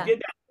 Yeah. I did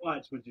that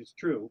once, which is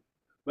true,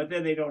 but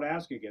then they don't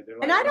ask again. They're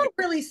like, and I don't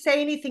really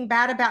say anything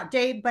bad about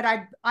Dave, but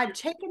I've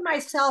taken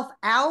myself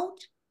out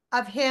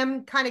of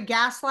him kind of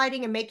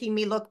gaslighting and making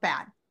me look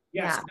bad.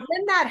 Yes. Yeah.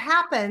 When that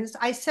happens,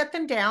 I sit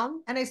them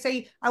down and I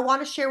say, I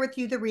want to share with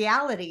you the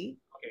reality.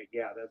 Okay.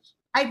 Yeah. That's.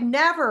 I've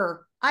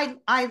never.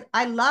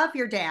 I love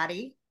your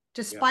daddy,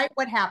 despite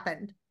what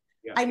happened.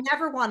 Yeah. I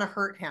never want to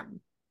hurt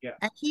him. Yeah.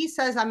 And he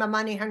says I'm a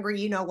money hungry,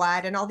 you know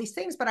what, and all these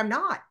things, but I'm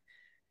not.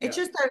 It's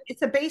just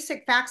it's the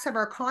basic facts of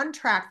our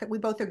contract that we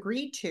both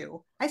agreed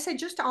to. I said,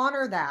 just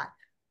honor that.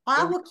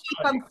 I will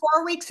keep them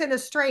 4 weeks in a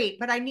straight,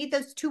 but I need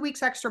those 2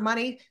 weeks extra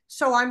money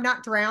so I'm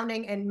not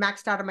drowning and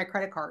maxed out on my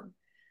credit card.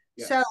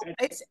 Yeah. So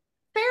it's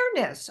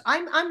fairness.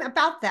 I'm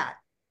about that.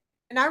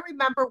 And I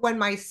remember when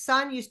my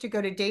son used to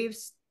go to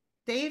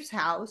Dave's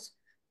house,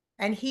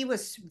 and he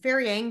was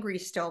very angry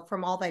still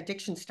from all the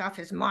addiction stuff.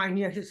 His mind,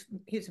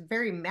 he's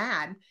very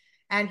mad,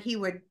 and he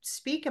would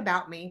speak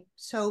about me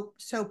so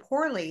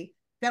poorly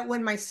that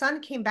when my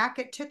son came back,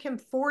 it took him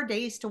 4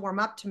 days to warm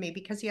up to me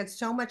because he had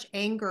so much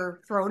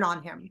anger thrown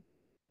on him.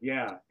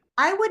 Yeah.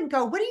 I wouldn't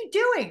go, what are you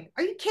doing?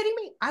 Are you kidding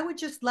me? I would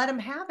just let him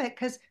have it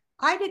because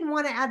I didn't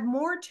want to add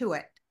more to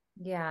it.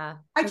 Yeah.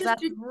 I Because just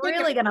that's didn't take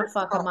really it going to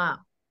fuck him personal.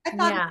 up. I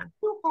thought Yeah. it's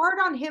too hard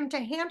on him to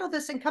handle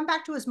this and come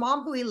back to his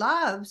mom who he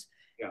loves.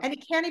 Yeah. And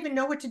he can't even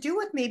know what to do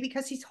with me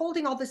because he's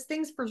holding all these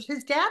things for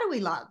his dad who he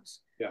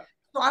loves. Yeah.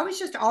 So I was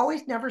just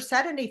always never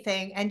said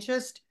anything and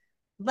just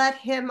let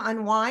him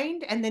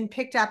unwind and then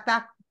picked up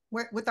back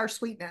with our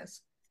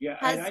sweetness.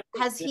 Yeah.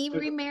 Has he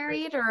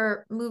remarried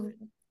or moved?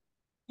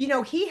 You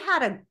know, he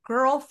had a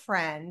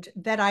girlfriend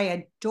that I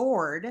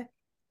adored.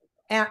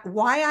 And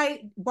why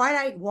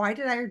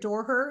did I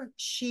adore her?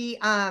 She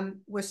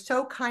was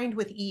so kind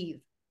with Eve.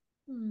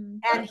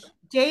 And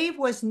Dave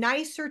was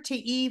nicer to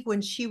Eve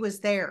when she was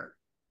there.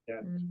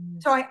 Yeah.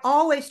 So I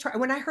always try.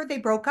 When I heard they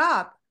broke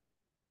up,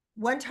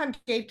 one time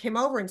Dave came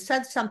over and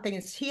said something,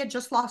 and he had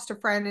just lost a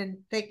friend, and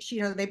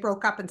they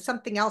broke up and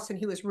something else, and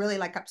he was really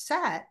like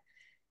upset.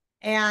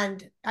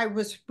 And I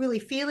was really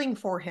feeling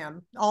for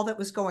him, all that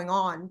was going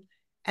on.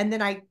 And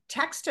then I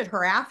texted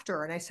her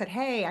after and I said,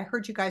 hey, I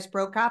heard you guys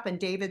broke up and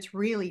David's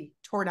really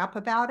torn up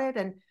about it.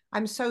 And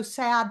I'm so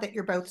sad that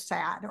you're both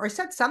sad. Or I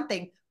said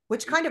something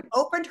which kind of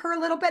opened her a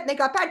little bit and they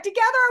got back together.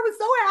 I was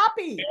so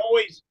happy. I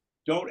always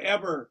don't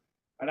ever,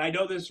 and I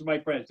know this from my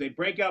friends, they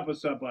break up with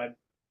someone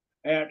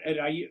and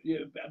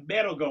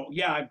men will go,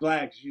 yeah, I'm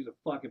glad she's a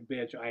fucking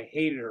bitch. I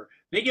hated her.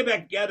 They get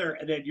back together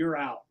and then you're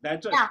out.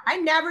 Yeah, I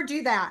never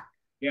do that.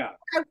 Yeah.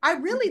 I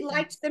really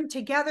liked them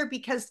together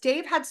because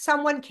Dave had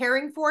someone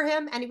caring for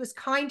him and he was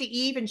kind to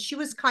Eve and she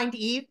was kind to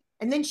Eve.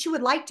 And then she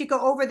would like to go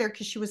over there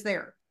because she was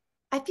there.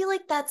 I feel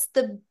like that's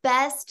the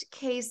best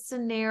case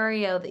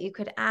scenario that you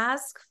could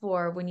ask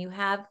for when you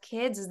have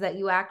kids is that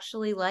you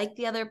actually like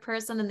the other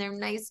person and they're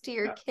nice to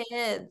your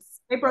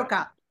kids. They broke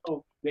up.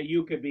 Oh, that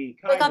you could be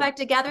kind. They got back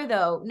together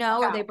though.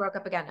 No, Yeah. or they broke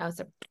up again. Oh,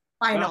 so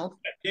Final.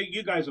 Well,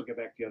 you guys will get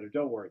back together.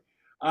 Don't worry.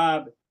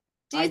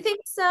 Do you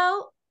think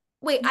so?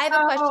 Wait, I have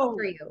a question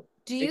for you.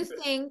 Do you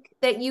think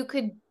that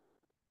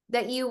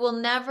you will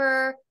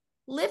never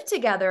live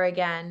together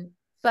again,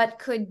 but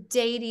could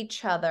date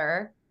each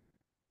other?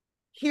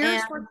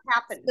 Here's what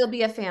happened. There'll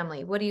be a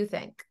family. What do you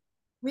think?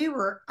 We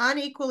were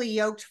unequally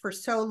yoked for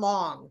so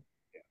long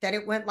that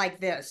it went like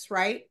this,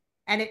 right?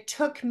 And it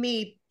took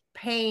me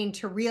pain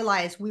to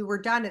realize we were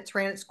done. It's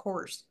ran its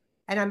course.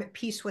 And I'm at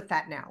peace with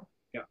that now.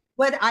 Yeah.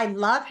 Would I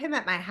love him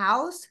at my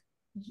house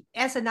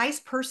as a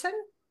nice person?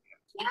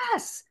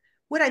 Yes.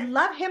 Would I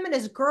love him and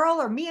his girl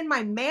or me and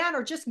my man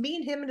or just me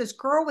and him and his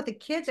girl with the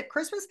kids at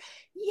Christmas?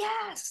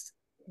 Yes.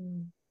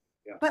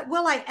 Yeah. But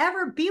will I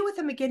ever be with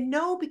him again?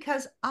 No,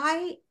 because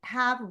I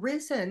have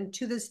risen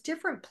to this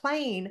different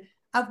plane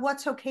of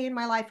what's okay in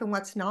my life and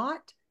what's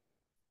not.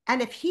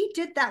 And if he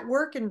did that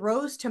work and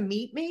rose to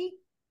meet me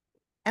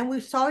and we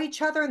saw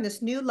each other in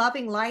this new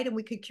loving light and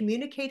we could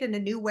communicate in a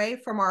new way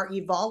from our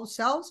evolved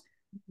selves,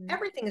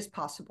 everything is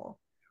possible.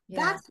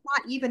 Yeah. That's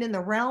not even in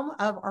the realm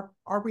of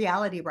our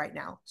reality right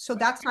now. So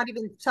that's not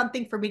even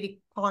something for me to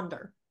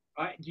ponder.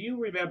 Do you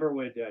remember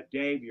when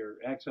Dave, your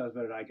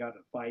ex-husband, and I got in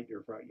a fight in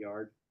your front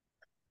yard?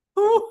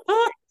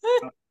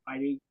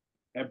 Fighting,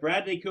 and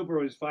Bradley Cooper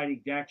was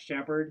fighting Dax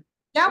Shepard.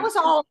 That was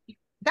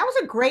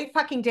a great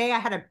fucking day. I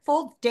had a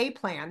full day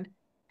planned,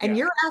 and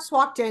your ass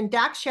walked in,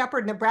 Dax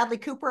Shepard and Bradley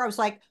Cooper. I was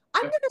like,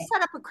 I'm going to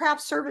set up a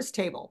craft service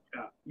table.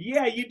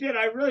 Yeah, you did.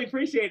 I really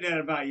appreciate that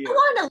about you. I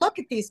wanted to look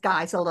at these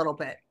guys a little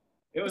bit.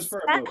 It was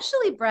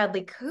especially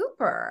Bradley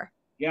Cooper.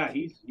 Yeah,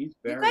 he's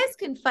very. You guys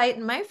can fight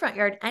in my front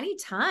yard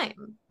anytime.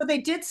 But they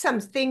did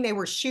something they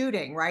were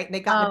shooting, right? And they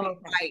got in a big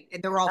fight,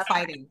 and they were all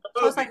fighting.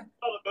 So I was like,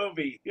 the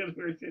movie.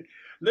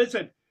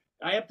 Listen,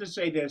 I have to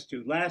say this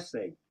too. Last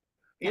thing,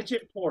 it's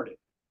important.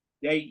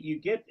 You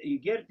get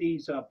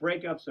these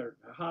breakups or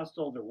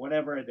hostile or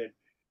whatever, and then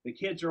the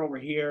kids are over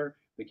here,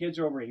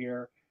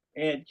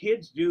 and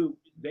kids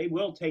they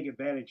will take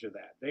advantage of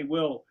that. They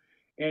will,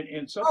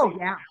 and something. Oh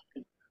yeah.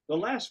 The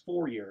last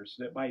 4 years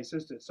that my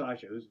assistant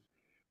Sasha, who's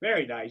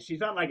very nice, she's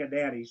not like a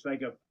nanny, she's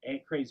like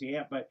a crazy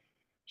aunt, but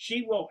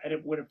she will.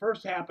 And when it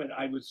first happened,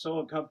 I was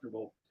so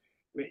uncomfortable.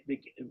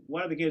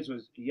 One of the kids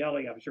was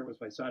yelling, I'm sure it was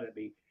my son, at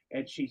me,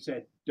 and she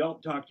said,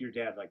 "Don't talk to your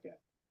dad like that."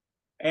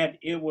 And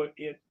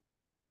it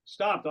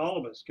stopped all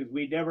of us because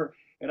we never.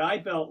 And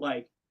I felt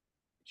like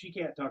she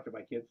can't talk to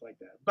my kids like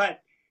that, but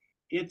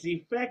it's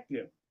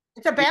effective.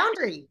 It's a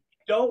boundary. You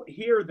don't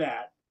hear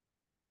that,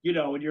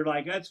 and you're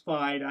like, that's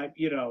fine.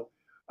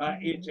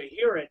 To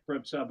hear it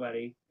from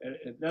somebody,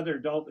 another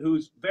adult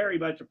who's very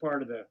much a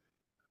part of the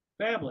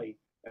family.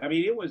 I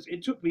mean,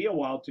 it took me a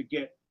while to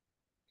get,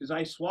 because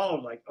I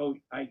swallowed like,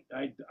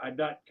 I'm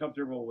not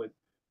comfortable with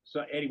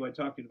anyone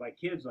talking to my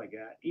kids like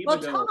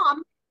that.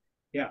 Tom,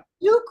 yeah,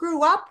 you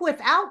grew up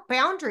without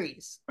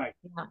boundaries. Right.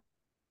 Yeah.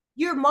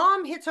 Your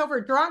mom hits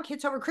over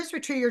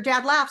Christmas tree, your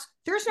dad laughs.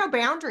 There's no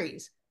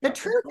boundaries. The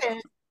truth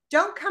is,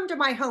 don't come to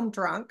my home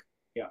drunk.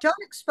 Yeah. Don't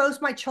expose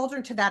my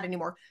children to that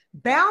anymore.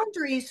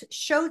 Boundaries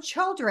show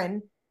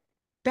children.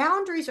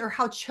 Boundaries are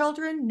how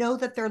children know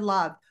that they're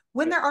loved.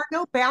 When there are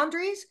no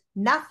boundaries,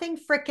 nothing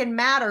freaking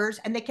matters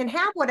and they can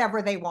have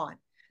whatever they want.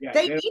 Yeah,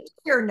 they need to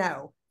hear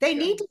no. They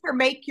need to hear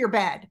make your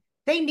bed.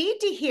 They need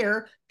to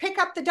hear, pick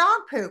up the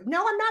dog poop. No,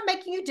 I'm not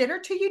making you dinner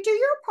till you do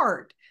your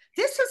part.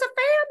 This is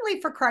a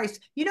family, for Christ.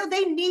 You know,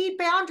 they need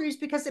boundaries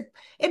because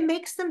it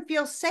makes them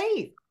feel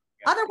safe.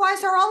 Yeah.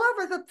 Otherwise, they're all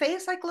over the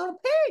face like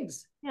little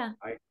pigs. Yeah.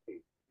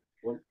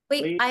 Well,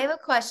 wait, Leigh, I have a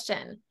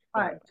question.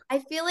 Right. I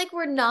feel like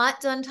we're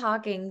not done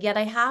talking, yet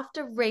I have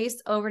to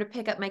race over to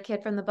pick up my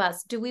kid from the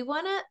bus.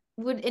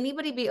 Would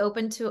anybody be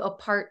open to a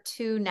part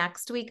 2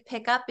 next week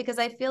pickup? Because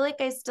I feel like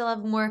I still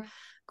have more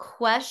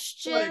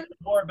questions.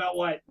 More about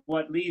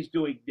what Leigh's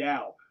doing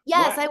now.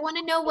 Yes, I want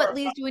to know what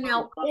Leigh's doing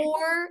now,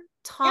 or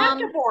Tom.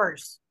 And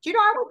divorce. Do you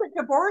know, I was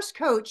a divorce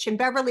coach in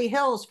Beverly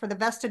Hills for the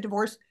Vested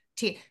Divorce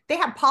team. They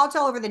have pods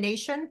all over the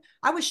nation.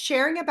 I was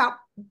sharing about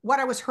what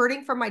I was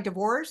hurting from my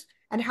divorce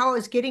and how I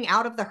was getting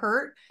out of the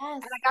hurt.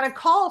 Yes. And I got a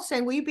call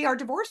saying, will you be our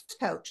divorce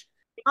coach?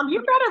 You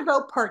better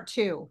vote part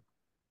 2.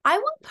 I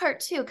want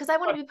part 2 because I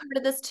want to be part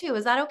of this too.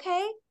 Is that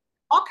okay?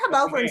 I'll come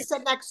over and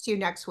sit next to you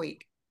next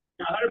week.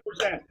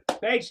 100%.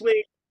 Thanks,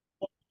 Leigh.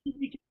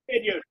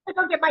 Continue. I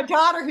go get my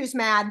daughter who's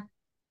mad.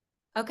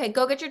 Okay,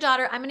 go get your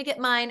daughter. I'm going to get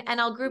mine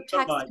and I'll group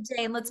text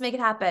today and let's make it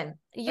happen.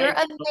 You're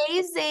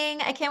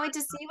amazing. I can't wait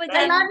to see you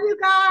again. I love you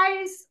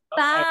guys.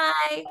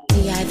 Bye.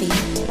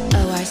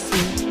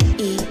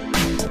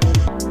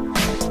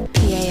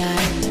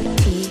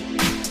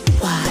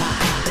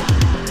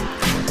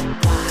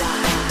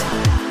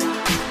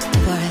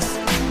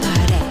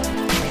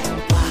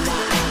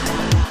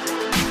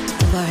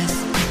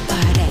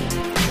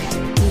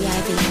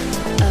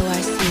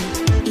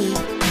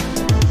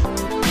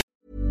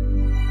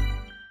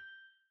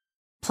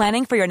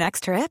 Planning for your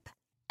next trip?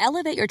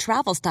 Elevate your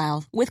travel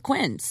style with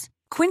Quince.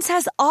 Quince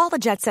has all the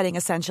jet-setting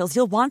essentials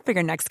you'll want for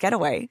your next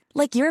getaway,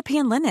 like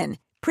European linen,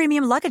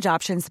 premium luggage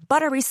options,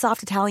 buttery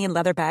soft Italian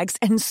leather bags,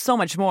 and so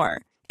much more.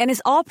 And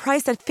is all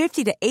priced at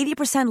 50 to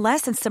 80%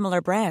 less than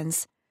similar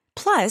brands.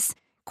 Plus,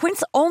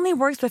 Quince only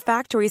works with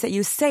factories that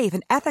use safe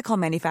and ethical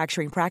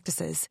manufacturing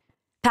practices.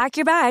 Pack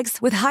your bags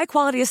with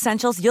high-quality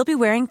essentials you'll be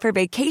wearing for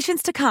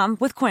vacations to come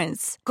with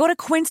Quince. Go to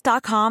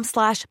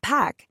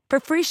quince.com/pack for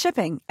free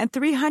shipping and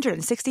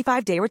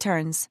 365-day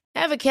returns.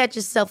 Ever catch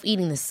yourself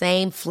eating the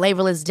same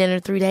flavorless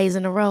dinner 3 days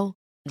in a row?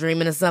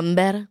 Dreaming of something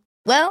better?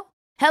 Well,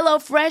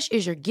 HelloFresh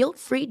is your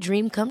guilt-free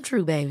dream come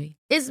true, baby.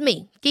 It's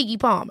me, Keke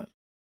Palmer.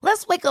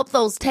 Let's wake up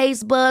those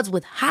taste buds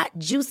with hot,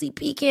 juicy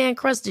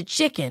pecan-crusted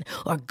chicken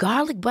or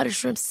garlic butter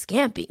shrimp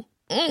scampi.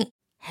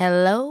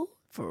 Hello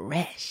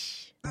Fresh.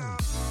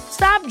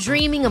 Stop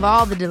dreaming of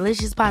all the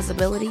delicious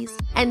possibilities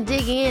and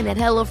dig in at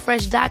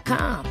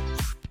HelloFresh.com.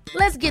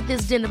 Let's get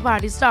this dinner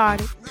party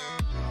started.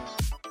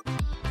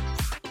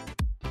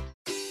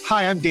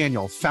 Hi, I'm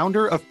Daniel,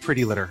 founder of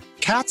Pretty Litter.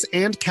 Cats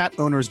and cat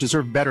owners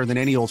deserve better than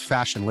any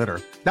old-fashioned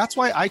litter. That's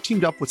why I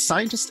teamed up with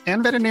scientists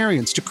and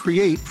veterinarians to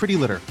create Pretty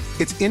Litter.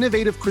 Its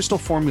innovative crystal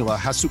formula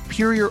has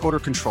superior odor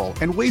control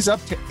and weighs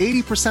up to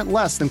 80%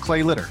 less than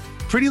clay litter.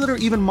 Pretty Litter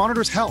even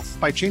monitors health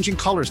by changing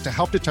colors to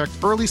help detect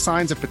early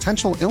signs of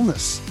potential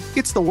illness.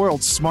 It's the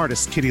world's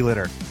smartest kitty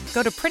litter.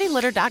 Go to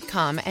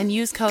prettylitter.com and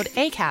use code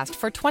ACAST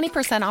for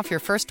 20% off your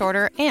first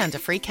order and a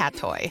free cat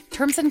toy.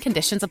 Terms and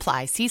conditions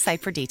apply. See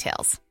site for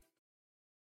details.